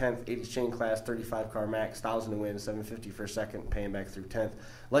back through 10th. 80s chain class, 35-car max, $1,000 to win, $750 for second, paying back through 10th.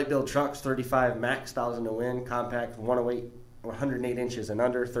 Light build trucks, 35 max, $1,000 to win, compact, 108 inches and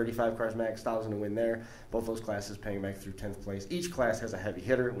under, 35 cars max, $1,000 to win there. Both those classes paying back through 10th place. Each class has a heavy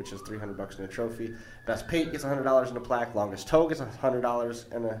hitter, which is $300 in a trophy. Best paint gets $100 in a plaque. Longest tow gets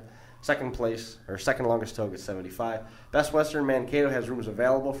 $100 in a Second place, or second longest tow gets $75. Best Western Mankato has rooms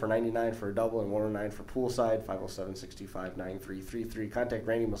available for $99 for a double and $109 for poolside. 507-625-9333. Contact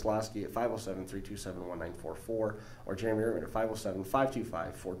Randy Maslowski at 507-327-1944 or Jeremy Irvin at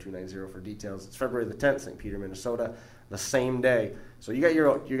 507-525-4290 for details. It's February the 10th, St. Peter, Minnesota, the same day. So you got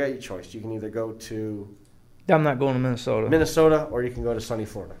your choice. You can either go to I'm not going to Minnesota. or you can go to sunny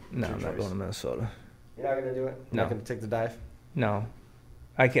Florida. No, I'm not going to Minnesota. You're not going to do it? You're No. not going to take the dive? No.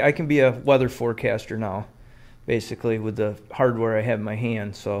 I can be a weather forecaster now, basically, with the hardware I have in my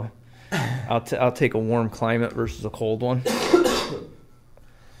hand. So I'll take a warm climate versus a cold one.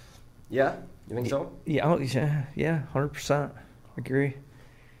 Yeah? You think so? Yeah, 100%. Agree.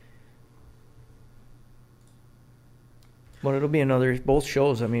 But it'll be both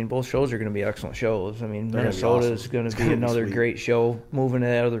shows are going to be excellent shows. I mean, They're gonna be Minnesota is awesome. going It's to be gonna be another sweet. great show. Moving to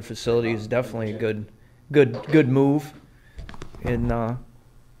that other facility is definitely a good move. And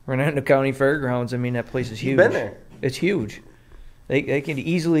Fernando County Fairgrounds, I mean, that place is huge. You've been there. It's huge. They can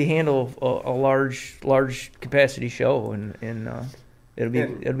easily handle a large capacity show, and it'll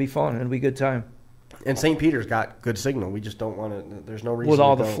be fun. It'll be a good time. And St. Peter's got good signal. We just don't want to. There's no reason With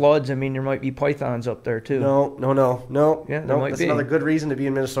all to the go. floods, I mean, there might be pythons up there too. No. Yeah, there might That's be. another good reason to be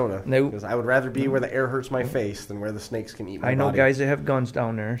in Minnesota. No. Because I would rather be where the air hurts my face than where the snakes can eat my I know body. guys that have guns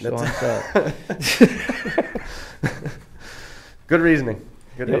down there, so I'm set. Good reasoning.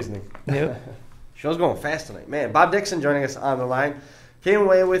 Good Yep. reasoning. Yep. Show's going fast tonight. Man, Bob Dixon joining us on the line. Came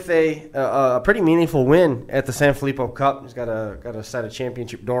away with a pretty meaningful win at the SanFilippo Cup. He's got a set of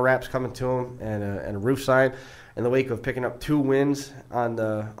championship door wraps coming to him and a roof sign in the wake of picking up 2 wins on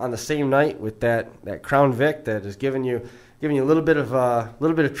the same night with that Crown Vic that has given you a little bit of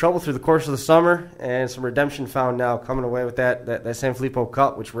trouble through the course of the summer, and some redemption found now coming away with that SanFilippo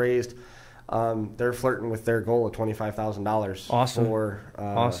Cup, which raised they're flirting with their goal of $25,000 Awesome. for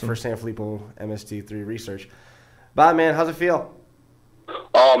Awesome. SanFilippo MST3 research. Bob, man, how's it feel?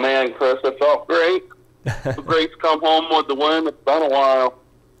 Oh, man, Chris, it felt great. It's great to come home with the win. It's been a while.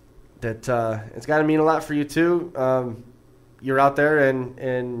 That it's got to mean a lot for you too. You're out there,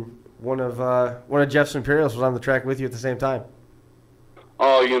 and one of Jeff's Imperials was on the track with you at the same time.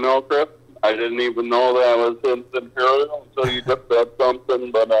 Oh, Chris, I didn't even know that I was in Imperial until you just said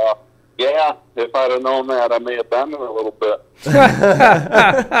something. But, yeah, if I'd have known that, I may have been there a little bit.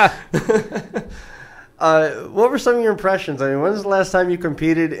 What were some of your impressions? I mean, when was the last time you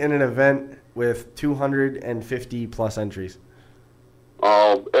competed in an event with 250-plus entries?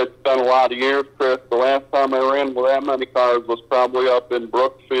 Oh, it's been a lot of years, Chris. The last time I ran with that many cars was probably up in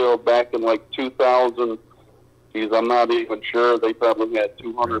Brookfield back in, 2000. Geez, I'm not even sure. They probably had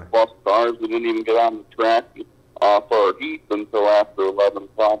 200-plus cars. We didn't even get on the track for our heat until after 11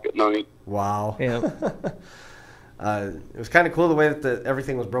 o'clock at night. Wow. Yeah. It was kind of cool the way that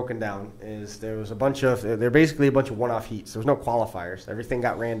everything was broken down. There were basically a bunch of one-off heats. There was no qualifiers. Everything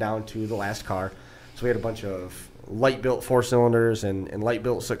got ran down to the last car. So we had a bunch of light-built 4-cylinders and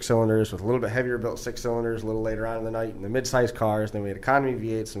light-built 6-cylinders with a little bit heavier-built 6-cylinders a little later on in the night, and the mid-sized cars. Then we had economy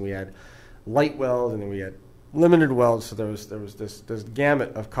V8s, and we had light weld, and then we had limited weld. So there was this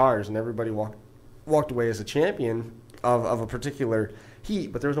gamut of cars, and everybody walked away as a champion of a particular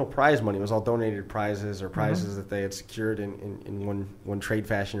heat, but there was no prize money. It was all donated prizes or prizes that they had secured in one trade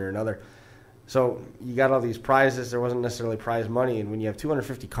fashion or another. So you got all these prizes. There wasn't necessarily prize money, and when you have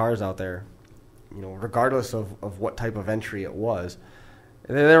 250 cars out there, regardless of what type of entry it was,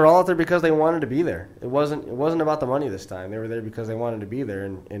 they were all out there because they wanted to be there. It wasn't about the money this time. They were there because they wanted to be there,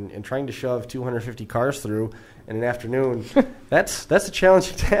 and trying to shove 250 cars through in an afternoon, that's a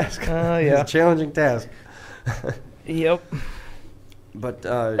challenging task. Yeah. It's a challenging task. Yep. But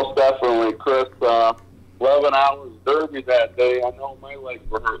Most definitely, Chris. 11 hours derby that day. I know my legs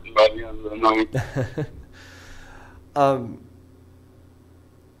were hurting by the end of the night.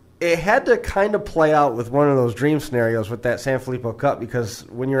 It had to kind of play out with one of those dream scenarios with that SanFilippo Cup, because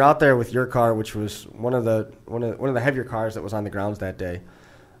when you're out there with your car, which was one of the heavier cars that was on the grounds that day,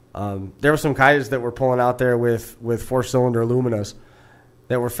 there were some guys that were pulling out there with 4-cylinder Luminas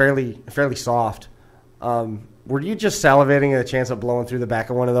that were fairly soft. Were you just salivating at a chance of blowing through the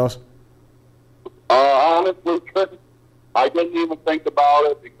back of one of those? Honestly, Chris, I didn't even think about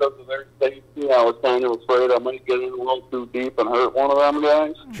it because of their safety. I was kind of afraid I might get in a little too deep and hurt one of them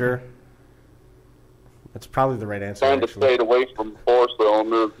guys. Sure. That's probably the right answer, Kind of actually. stayed away from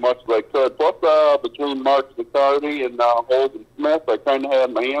 4-cylinder as much as I could. Plus, between Mark Zicardi and Holden Smith, I kind of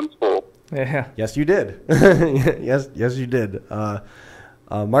had my hands full. Yeah. Yes, you did. yes, you did. Mark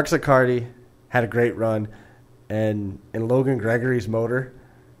Zicardi had a great run, and Logan Gregory's motor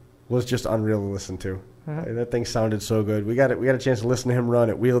was just unreal to listen to. That thing sounded so good. We got a chance to listen to him run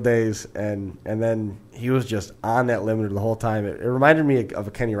at Wheel Days, and then he was just on that limiter the whole time. It reminded me of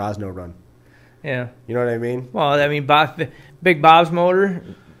a Kenny Rosno run. Yeah. You know what I mean? Well, I mean, Big Bob's motor,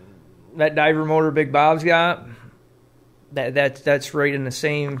 that diver motor Big Bob's got, that's right in the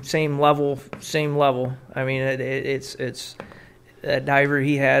same level. I mean, it's that diver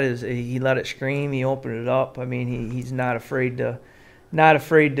he had he let it scream. He opened it up. I mean, he's not afraid to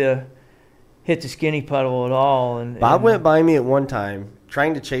hit the skinny puddle at all. And Bob went by me at one time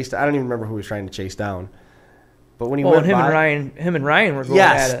trying to chase. I don't even remember who he was trying to chase down. But when he went him by, and Ryan were going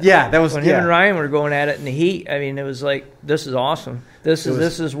at it. Yeah, that was when him and Ryan were going at it in the heat. I mean, it was like, this is awesome. This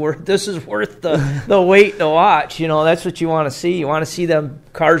is worth the wait to watch. You know, that's what you want to see. You want to see them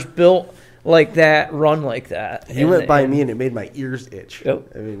cars built like that, run like that. He went by me and it made my ears itch.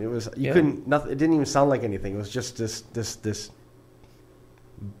 Yep. I mean, it was couldn't nothing. It didn't even sound like anything. It was just this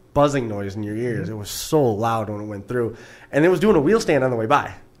buzzing noise in your ears. It was so loud when it went through, and it was doing a wheel stand on the way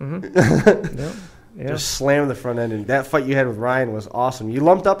by. Yep. Yeah. Just slammed the front end. And that fight you had with Ryan was awesome. You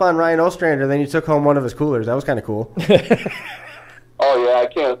lumped up on Ryan Ostrander, then you took home one of his coolers. That was kind of cool. Oh, yeah, I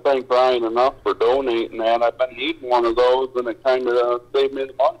can't thank Brian enough for donating that. I've been needing one of those, and it kind of saved me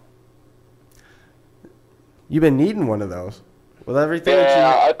the money. You've been needing one of those? With everything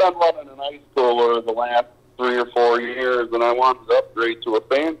I've been running an ice cooler the last 3 or 4 years, and I wanted to upgrade to a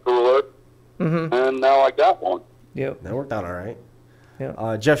fan cooler, and now I got one. Yep. That worked out all right.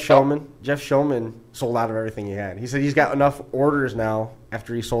 Yeah. Jeff Showman sold out of everything he had. He said he's got enough orders now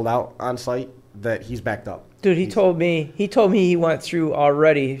after he sold out on site that he's backed up. Dude, he told me he went through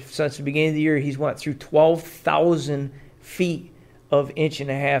already, since the beginning of the year, he's went through 12,000 feet of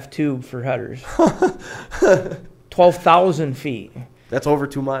 1.5-inch tube for headers. 12,000 feet. That's over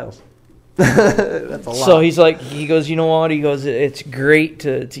 2 miles. That's a lot. So he goes, you know what? He goes, it's great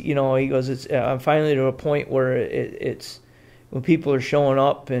to you know, he goes, I'm finally to a point where it's when people are showing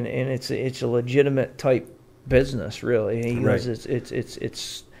up and it's a legitimate type business, really. He goes,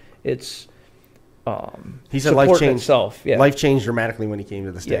 it's he said life changed itself. Yeah. Life changed dramatically when he came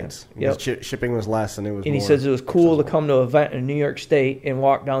to the States. Yeah. Yep. Shipping was less, and it was. And more he says it was cool to come to an event in New York State and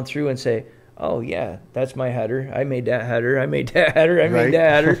walk down through and say, "Oh yeah, that's my header. I made that header. I made that header. I made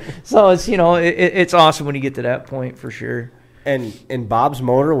that header." So it's it's awesome when you get to that point for sure. And Bob's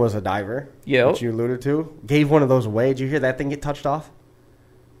motor was a diver, Yep. which you alluded to. Gave one of those away. Did you hear that thing get touched off?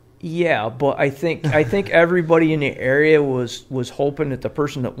 Yeah, but I think everybody in the area was hoping that the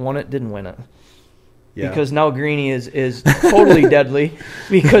person that won it didn't win it. Yeah. Because now Greeny is totally deadly.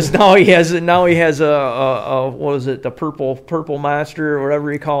 Because now he has a what is it, the purple master or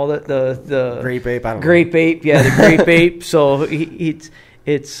whatever he called it, the Grape ape. I don't know. Grape ape, yeah, the grape ape. So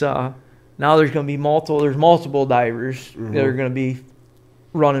it's now there's going to be multiple divers that are going to be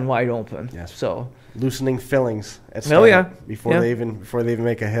running wide open. Yes. So loosening fillings at Oh, yeah. before they even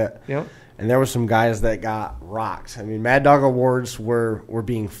make a hit. Yep. And there were some guys that got rocked. I mean, Mad Dog Awards were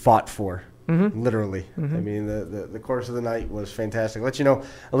being fought for, literally. I mean, the course of the night was fantastic. Let you know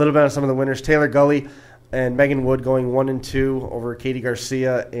a little bit on some of the winners. Taylor Gully and Megan Wood going 1 and 2 over Katie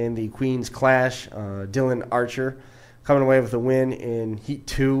Garcia in the Queens Clash. Dylan Archer coming away with a win in Heat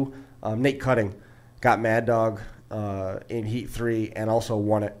 2. Nate Cutting got Mad Dog in Heat 3 and also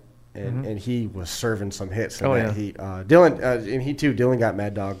won it. And he was serving some hits in that heat. Dylan in Heat 2, Dylan got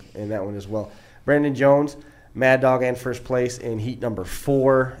Mad Dog in that one as well. Brandon Jones, Mad Dog and first place in Heat number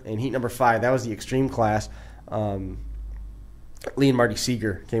 4. In Heat number 5, that was the extreme class. Lee and Marty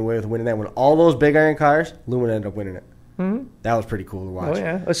Seeger came away with winning that one. All those big iron cars, Lumina ended up winning it. That was pretty cool to watch. Oh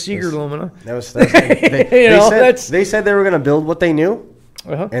yeah, a Seeger Lumina. That was they said they were going to build what they knew.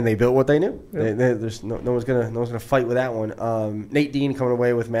 And they built what they knew. Yep. There's no one's gonna fight with that one. Nate Dean coming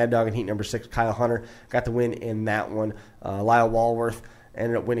away with Mad Dog in Heat number 6. Kyle Hunter got the win in that one. Lyle Walworth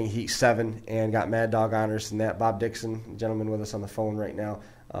ended up winning Heat 7 and got Mad Dog honors in that. Bob Dixon, gentleman with us on the phone right now,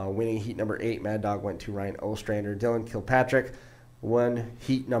 winning Heat number 8. Mad Dog went to Ryan Ostrander. Dylan Kilpatrick won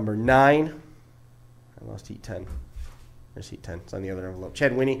Heat number 9. I lost Heat 10. There's Heat 10. It's on the other envelope.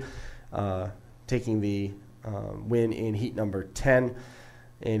 Chad Winnie taking the win in Heat number 10.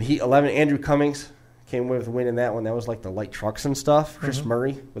 In Heat 11, Andrew Cummings came away with a win in that one. That was like the light trucks and stuff. Chris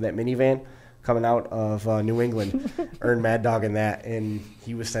Murray with that minivan coming out of New England earned Mad Dog in that, and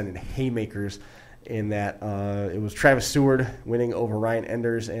he was sending haymakers in that. It was Travis Seward winning over Ryan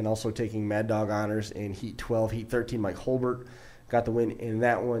Enders and also taking Mad Dog honors in Heat 12. Heat 13, Mike Holbert got the win in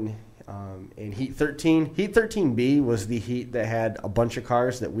that one. In Heat 13, Heat 13B was the heat that had a bunch of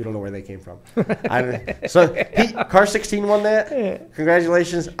cars that we don't know where they came from. Car 16 won that.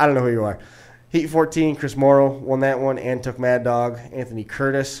 Congratulations. I don't know who you are. Heat 14, Chris Morrow won that one and took Mad Dog. Anthony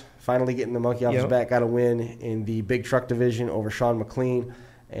Curtis finally getting the monkey off his back, got a win in the big truck division over Sean McLean,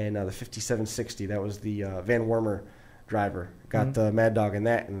 and the 5760. That was the Van Wormer driver. Got the Mad Dog in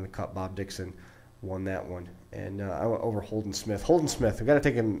that, and the Cup. Bob Dixon won that one. And I went over Holden Smith. Holden Smith, I've got to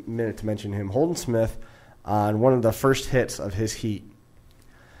take a minute to mention him. Holden Smith, on one of the first hits of his heat,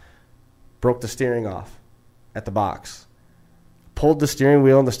 broke the steering off at the box, pulled the steering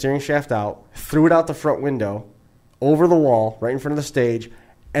wheel and the steering shaft out, threw it out the front window, over the wall, right in front of the stage,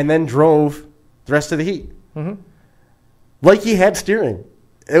 and then drove the rest of the heat. Like he had steering.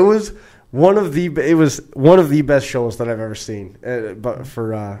 It was one of the best shows that I've ever seen. But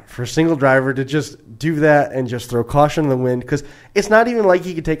for a single driver to just do that and just throw caution to the wind, because it's not even like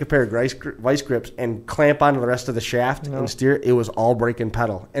he could take a pair of vice grips and clamp onto the rest of the shaft and steer. It was all brake and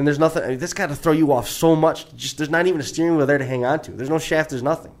pedal, and there's nothing. I mean, this got to throw you off so much. Just there's not even a steering wheel there to hang on to. There's no shaft. There's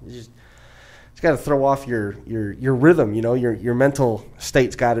nothing. It's got to throw off your rhythm. You know, your mental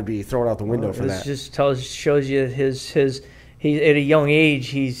state's got to be thrown out the window for that. This just shows you his. He at a young age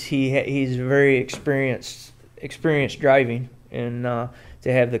he's very experienced driving, and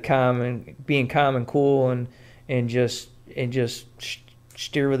to have the being calm and cool and just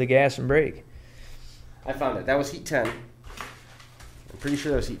steer with the gas and brake. I found it. That was heat 10. I'm pretty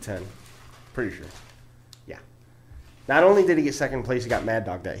sure that was heat 10. Pretty sure. Yeah. Not only did he get second place, he got Mad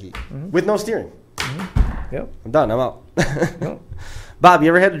Dog that heat with no steering. Yep. I'm done. I'm out. Bob, you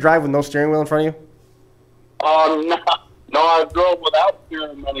ever had to drive with no steering wheel in front of you? No. No, I've drove without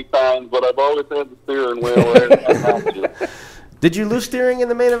steering many times, but I've always had the steering wheel. Did you lose steering in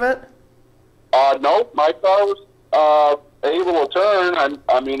the main event? No, my car was able to turn.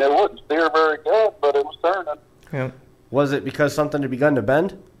 I mean, it wouldn't steer very good, but it was turning. Yeah. Was it because something had begun to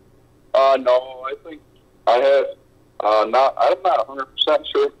bend? No, I think I had. I'm not 100%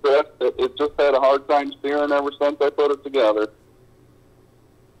 sure, Chris. It just had a hard time steering ever since I put it together.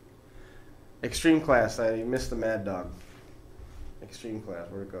 Extreme class. I missed the Mad Dog. Extreme class.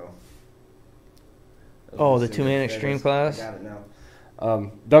 Where'd it go? Oh, the two-man extreme class? I got it now.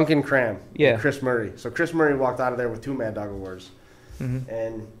 Duncan Cram. Yeah. And Chris Murray. So Chris Murray walked out of there with 2 Mad Dog awards.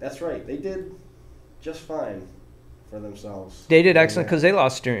 And that's right. They did just fine for themselves. They did excellent because they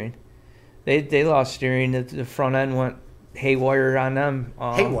lost steering. They lost steering. The front end went haywire on them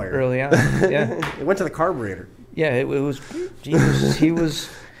haywire early on. Yeah. It went to the carburetor. Yeah, it was. He was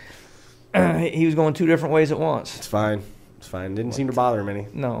going 2 different ways at once. It's fine. It's fine. Didn't seem to bother him any.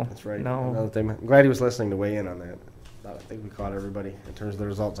 No. That's right. No. I'm glad he was listening to weigh in on that. I think we caught everybody in terms of the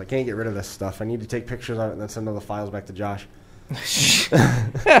results. I can't get rid of this stuff. I need to take pictures of it and then send all the files back to Josh.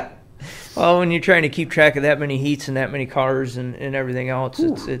 Well, when you're trying to keep track of that many heats and that many cars and everything else,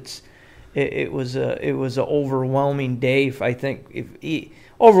 it was an overwhelming day.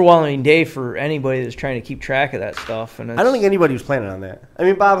 Overwhelming day for anybody that's trying to keep track of that stuff. And I don't think anybody was planning on that. I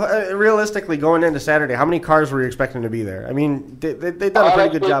mean, Bob, realistically, going into Saturday, how many cars were you expecting to be there? I mean, they've done a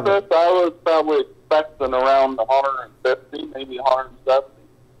pretty good job. I was probably expecting around 150, maybe 170.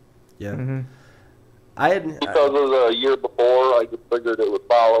 Yeah. Because of the year before, I just figured it would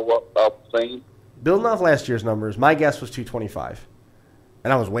follow up about the same. Building off last year's numbers, my guess was 225,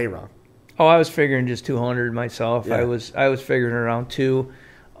 and I was way wrong. Oh, I was figuring just 200 myself. Yeah. I was figuring around 2,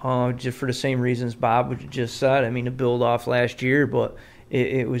 just for the same reasons Bob just said. I mean, to build off last year, but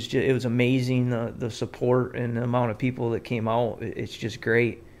it was amazing the support and the amount of people that came out. It's just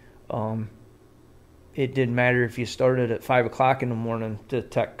great. It didn't matter if you started at 5:00 in the morning to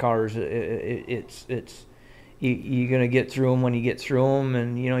tech cars. You're gonna get through them when you get through them,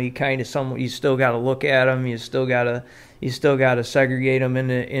 and you still got to look at them. You still got to segregate them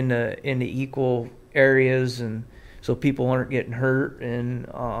into equal areas, and so people aren't getting hurt, and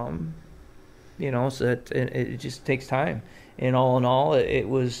so it just takes time. And all in all, it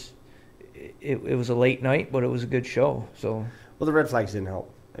was a late night, but it was a good show. So the red flags didn't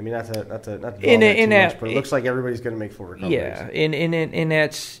help. I mean, not to but it looks like everybody's going to make full recoveries. Yeah, and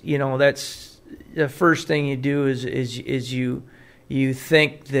that's the first thing you do is you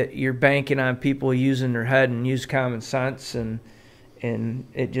think that you're banking on people using their head and use common sense, and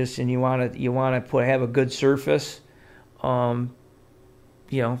you want to have a good surface. Long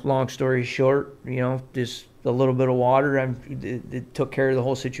story short, just a little bit of water, it took care of the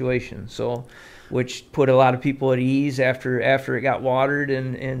whole situation. So, which put a lot of people at ease after it got watered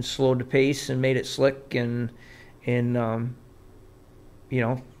and slowed the pace and made it slick, and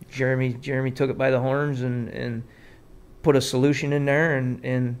Jeremy took it by the horns and put a solution in there,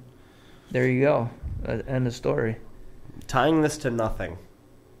 and there you go, end of story. Tying this to nothing,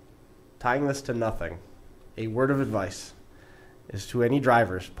 a word of advice is to any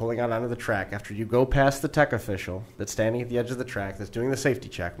drivers pulling out onto the track after you go past the tech official that's standing at the edge of the track that's doing the safety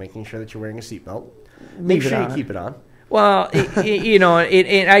check, making sure that you're wearing a seatbelt. Make sure you keep it on. Well,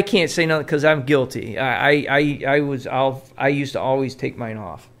 and I can't say nothing because I'm guilty. I used to always take mine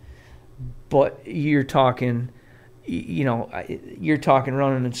off, but you're talking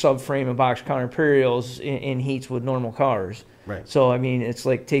running in subframe and box car Imperials in heats with normal cars. Right. So I mean, it's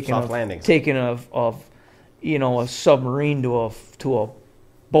like taking a submarine to a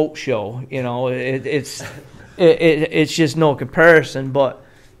boat show. It's just no comparison. But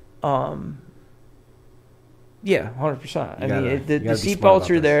yeah, 100%. I mean, the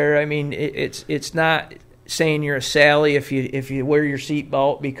seatbelts are there. I mean, it's not saying you're a Sally if you wear your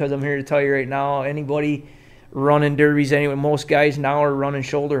seatbelt, because I'm here to tell you right now, anybody running derbies, anyway, most guys now are running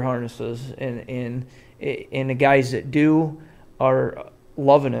shoulder harnesses, and the guys that do are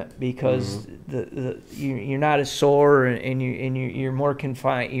loving it because you're not as sore, and you're more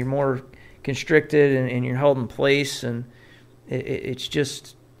confined, you're more constricted, and you're held in place, and it's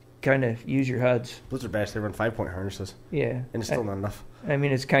just kind of use your heads. Blizzard Bash, they run 5-point harnesses. Yeah, and it's still not enough. I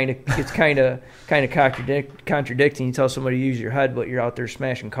mean, it's kind of contradicting. You tell somebody to use your head, but you're out there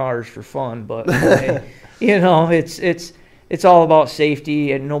smashing cars for fun. But it's all about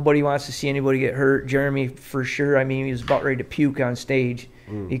safety, and nobody wants to see anybody get hurt. Jeremy, for sure. I mean, he was about ready to puke on stage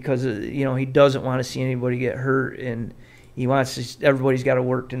because he doesn't want to see anybody get hurt, and he wants to. Everybody's got to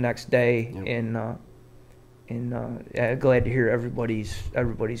work the next day, and glad to hear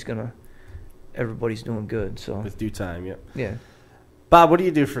everybody's doing good. So with due time, yeah. Bob, what do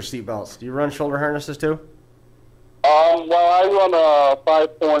you do for seatbelts? Do you run shoulder harnesses too? Well, I run a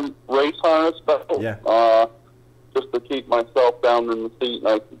 5-point race harness belt. Yeah. Just to keep myself down in the seat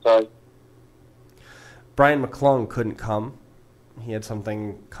nice and tight. Brian McClung couldn't come. He had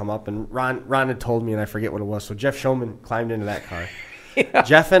something come up, and Ron had told me, and I forget what it was. So Jeff Showman climbed into that car. Yeah.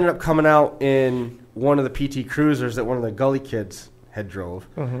 Jeff ended up coming out in one of the PT Cruisers that one of the Gully kids had drove.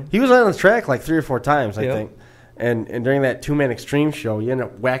 Mm-hmm. He was on the track like 3 or 4 times, I think. And during that 2-man extreme show, he ended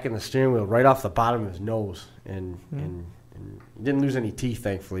up whacking the steering wheel right off the bottom of his nose. And he didn't lose any teeth,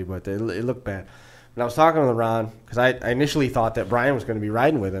 thankfully, but it looked bad. And I was talking with Ron, because I initially thought that Brian was going to be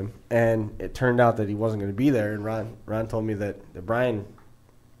riding with him, and it turned out that he wasn't going to be there. And Ron told me that Brian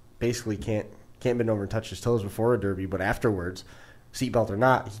basically can't bend over and touch his toes before a derby, but afterwards, seatbelt or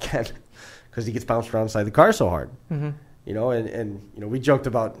not, he can't, because he gets bounced around inside the car so hard. Mm-hmm. And we joked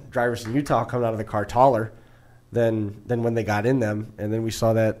about drivers in Utah coming out of the car taller than when they got in them, and then we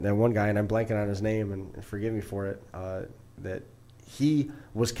saw that one guy, and I'm blanking on his name, and forgive me for it, that he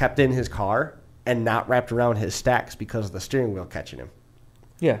was kept in his car and not wrapped around his stacks because of the steering wheel catching him.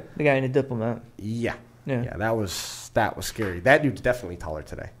 Yeah, the guy in the Diplomat. Yeah, that was scary. That dude's definitely taller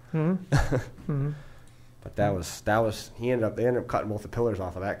today. Mm-hmm. Mm-hmm. But they ended up cutting both the pillars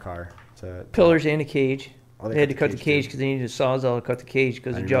off of that car. Pillars and the cage. They had to cut the cage because they needed a Sawzall to cut the cage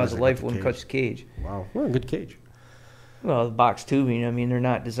because the Jaws of Life wouldn't cut the cage. Wow, what a good cage. Well, the box tubing, I mean, they're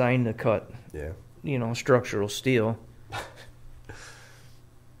not designed to cut, structural steel.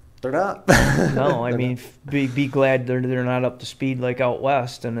 They're not. No, I mean, be glad they're not up to speed like out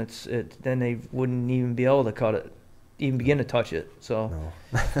west, and then they wouldn't even be able to cut it, even begin to touch it. So. No.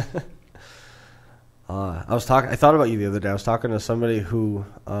 I thought about you the other day. I was talking to somebody who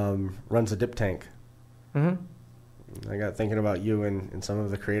runs a dip tank. Mm-hmm. I got thinking about you and some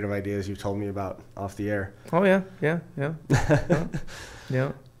of the creative ideas you told me about off the air. Oh yeah. Yeah.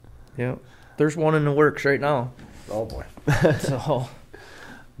 There's one in the works right now. Oh boy. So,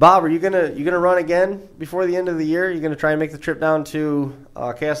 Bob, are you gonna run again before the end of the year? Are you gonna try and make the trip down to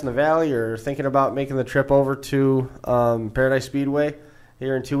Chaos in the Valley, or thinking about making the trip over to Paradise Speedway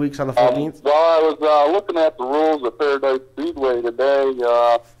here in 2 weeks on the 14th? Well, I was looking at the rules of Paradise Speedway today.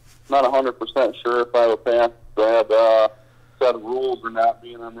 Not 100% sure if I would pass that set of rules or not,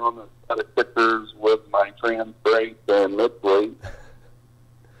 being I'm running a set of kickers with my trans brakes and mid-plate.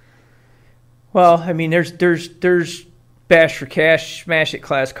 Well, I mean, there's Bash for Cash, Smash It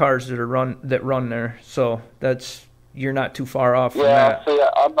class cars that run there, so you're not too far off from that. Yeah, see,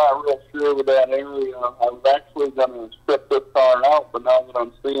 I'm not real sure with that area. I was actually going to strip this car out, but now that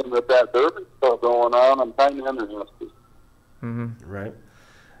I'm seeing that derby's still going on, I'm kind of interested. Mm-hmm. Right.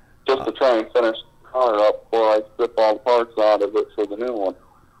 Just to try and finish the car up before I strip all the parts out of it for the new one.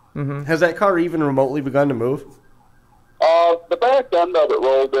 Mm-hmm. Has that car even remotely begun to move? The back end of it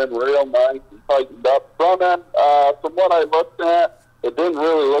rolled in real nice and tightened up. Front end, from what I looked at, it didn't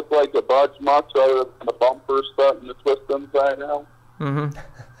really look like it budged much other than the bumper starting to twist inside out. Mm-hmm.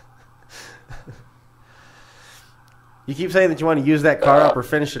 You keep saying that you want to use that car up or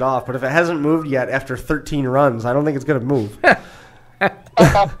finish it off, but if it hasn't moved yet after 13 runs, I don't think it's going to move.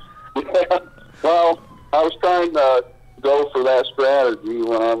 Well, I was trying to go for that strategy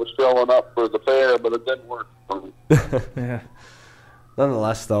when I was showing up for the fair, but it didn't work for me. Yeah.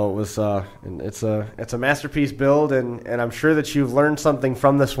 Nonetheless, though, it was it's a masterpiece build, and I'm sure that you've learned something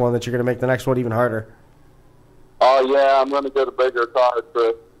from this one that you're going to make the next one even harder. Oh, yeah, I'm going to get a bigger car,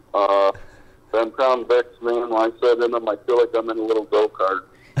 Chris. Them Crown Vics, man, when I sit in them, I feel like I'm in a little go-kart.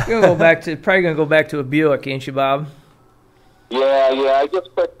 You're probably going to go back to a Buick, ain't you, Bob? Yeah, I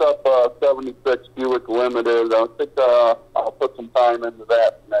just picked up a 76 Buick Limited. I think I'll put some time into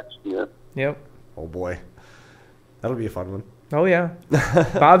that next year. Yep. Oh, boy. That'll be a fun one. Oh, yeah.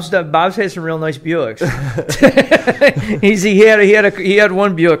 Bob's had some real nice Buicks. he had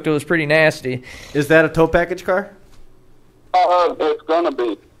one Buick that was pretty nasty. Is that a tow package car? It's going to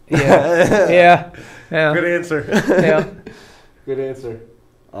be. Yeah. Good answer. Yeah. Good answer.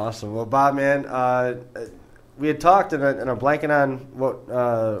 Awesome. Well, Bob, man, we had talked, and I'm blanking on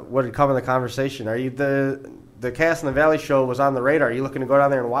what had come in the conversation. Are you the Cass in the Valley show was on the radar? Are you looking to go down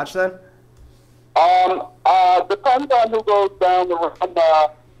there and watch then? Depends on who goes down the run.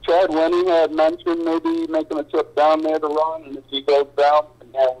 Chad Winnie had mentioned maybe making a trip down there to run, and if he goes down,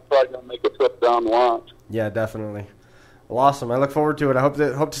 we're probably going to make a trip down to watch. Yeah, definitely. Well, awesome. I look forward to it. I hope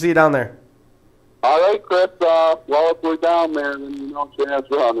to see you down there. All right, Chris. Well, if we're down there, then you know Chad's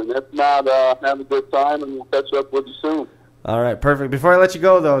running. If not, have a good time, and we'll catch up with you soon. All right, perfect. Before I let you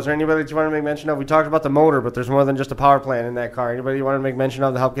go, though, is there anybody that you want to make mention of? We talked about the motor, but there's more than just a power plant in that car. Anybody you want to make mention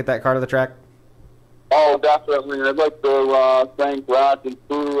of to help get that car to the track? Oh, definitely. I'd like to thank Rock and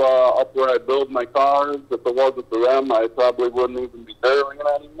Sue up where I build my cars. If it wasn't for them, I probably wouldn't even be doing it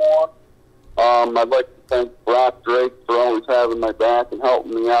anymore. I'd like to thank Brock Drake for always having my back and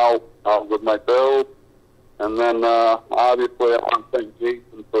helping me out with my build. And then, obviously, I want to thank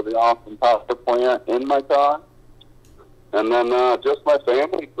Jason for the awesome power plant in my car. And then just my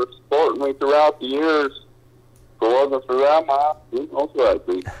family for supporting me throughout the years. If it wasn't for them, who knows where I'd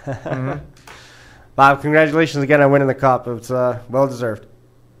be. Mm-hmm. Bob, congratulations again on winning the Cup. It's well-deserved.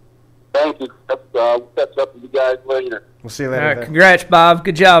 Thank you. We'll catch up with you guys later. We'll see you later. All right, congrats, Bob.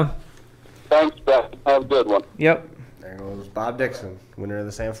 Good job. Thanks, Beth. Have a good one. Yep. There goes Bob Dixon, winner of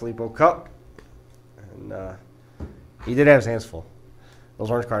the SanFilippo Cup. And he did have his hands full. Those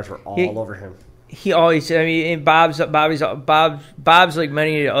orange cars were all over him. He always, Bob's like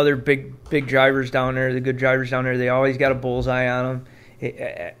many other big drivers down there, the good drivers down there, they always got a bullseye on him.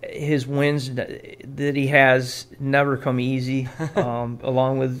 His wins that he has never come easy,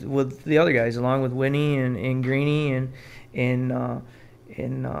 along with the other guys, along with Winnie and Greeny and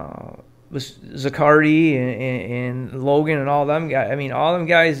Zaccardi and Logan and all them guys. I mean, all them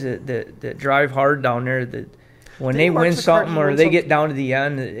guys that drive hard down there. That when they win something or they get down to the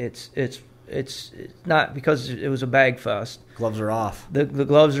end, it's not because it was a bag fest. Gloves are off. The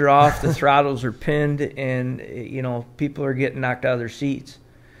gloves are off. The throttles are pinned, and people are getting knocked out of their seats.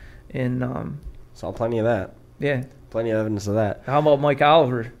 And saw plenty of that. Yeah, plenty of evidence of that. How about Mike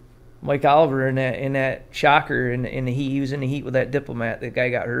Oliver? Mike Oliver in that shocker in the heat. He was in the heat with that Diplomat. That guy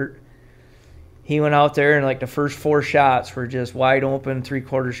got hurt. He went out there and the first 4 shots were just wide open,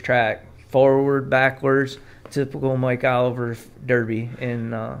 3/4 track, forward, backwards, typical Mike Oliver derby.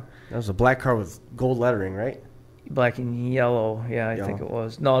 And that was a black car with gold lettering, right? Black and yellow, yeah, I think it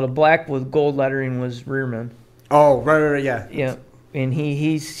was. No, the black with gold lettering was Rearman. Oh, right, yeah. Yeah, and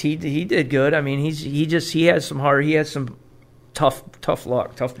he did good. I mean, he had some tough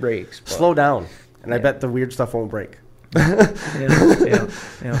luck, tough breaks. But. Slow down, and I bet the weird stuff won't break. yeah.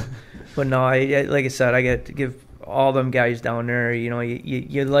 But no, like I said, I got to give all them guys down there.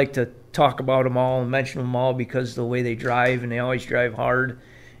 You like to talk about them all and mention them all because of the way they drive, and they always drive hard.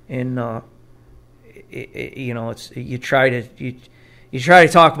 And you try to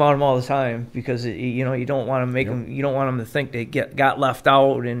talk about them all the time because you don't want to make them. You don't want them to think they got left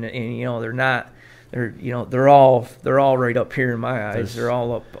out, and they're not. They're all right up here in my eyes. They're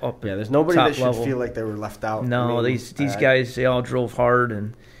all up. Yeah, there's nobody top that should level. feel like they were left out. No, these guys, they all drove hard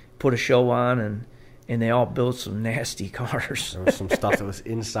and put a show on, and they all built some nasty cars. There was some stuff that was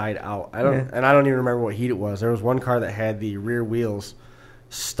inside out. I don't even remember what heat it was. There was one car that had the rear wheels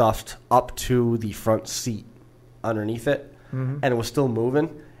stuffed up to the front seat underneath it, and it was still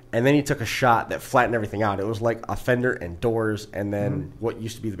moving. And then he took a shot that flattened everything out. It was like a fender and doors, and then what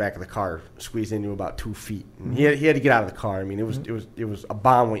used to be the back of the car squeezed into about 2 feet. And he had to get out of the car. I mean, it was a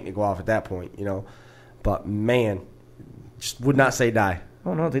bomb waiting to go off at that point, But man, just would not say die.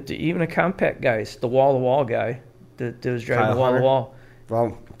 Oh no, even the compact guys, the wall-to-wall guy that was driving the wall-to-wall.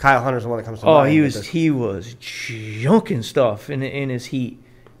 Well, Kyle Hunter's the one that comes to mind. Oh, he was junking stuff in his heat.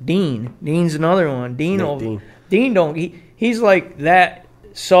 Dean's another one. He's like that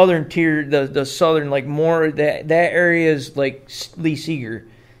southern tier, the southern, like more that area is like Lee Seeger.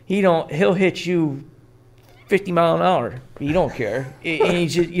 He'll hit you 50 mile an hour. He don't care. And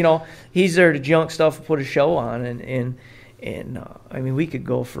he's just, he's there to junk stuff and put a show on. And I mean, we could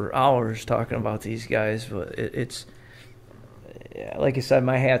go for hours talking about these guys, but it's like I said,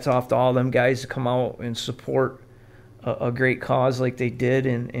 my hat's off to all them guys to come out and support a great cause like they did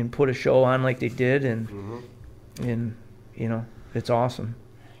and put a show on like they did. And it's awesome.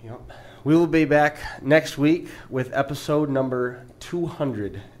 Yep. We will be back next week with episode number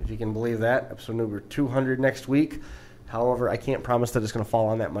 200, if you can believe that. Episode number 200 next week. However, I can't promise that it's going to fall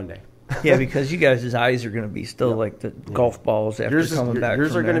on that Monday. Yeah, because you guys' eyes are going to be still like the golf balls after coming back.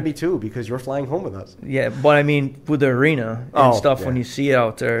 Yours are going to be too, because you're flying home with us. Yeah, but I mean, with the arena and stuff, when you see it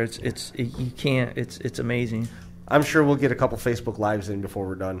out there, it's amazing. I'm sure we'll get a couple Facebook Lives in before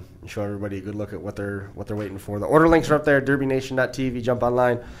we're done and show everybody a good look at what they're waiting for. The order links are up there, derbynation.tv. Jump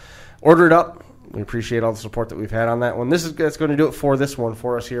online, order it up. We appreciate all the support that we've had on that one. That's going to do it for this one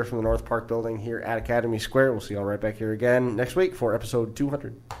for us here from the North Park building here at Academy Square. We'll see y'all right back here again next week for episode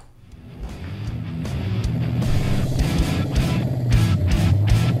 200.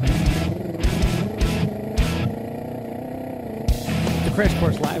 The Crash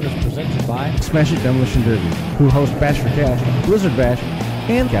Course Live is presented by Smash It Demolition Derby, who host Bash for Cash, Blizzard Bash,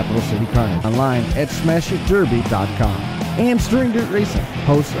 and Capital City Carnage. Online at smashitderby.com. And Stirrin Dirt Racing,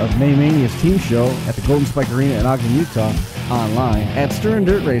 hosts of Maymania's team show at the Golden Spike Arena in Ogden, Utah. Online at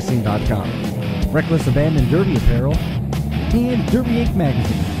stirrindirtracing.com. Reckless Abandon Derby Apparel, and Derby Inc.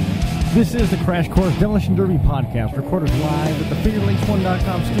 Magazine. This is the Crash Course Demolition Derby podcast, recorded live at the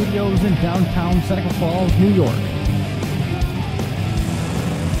FingerLakes1.com studios in downtown Seneca Falls, New York.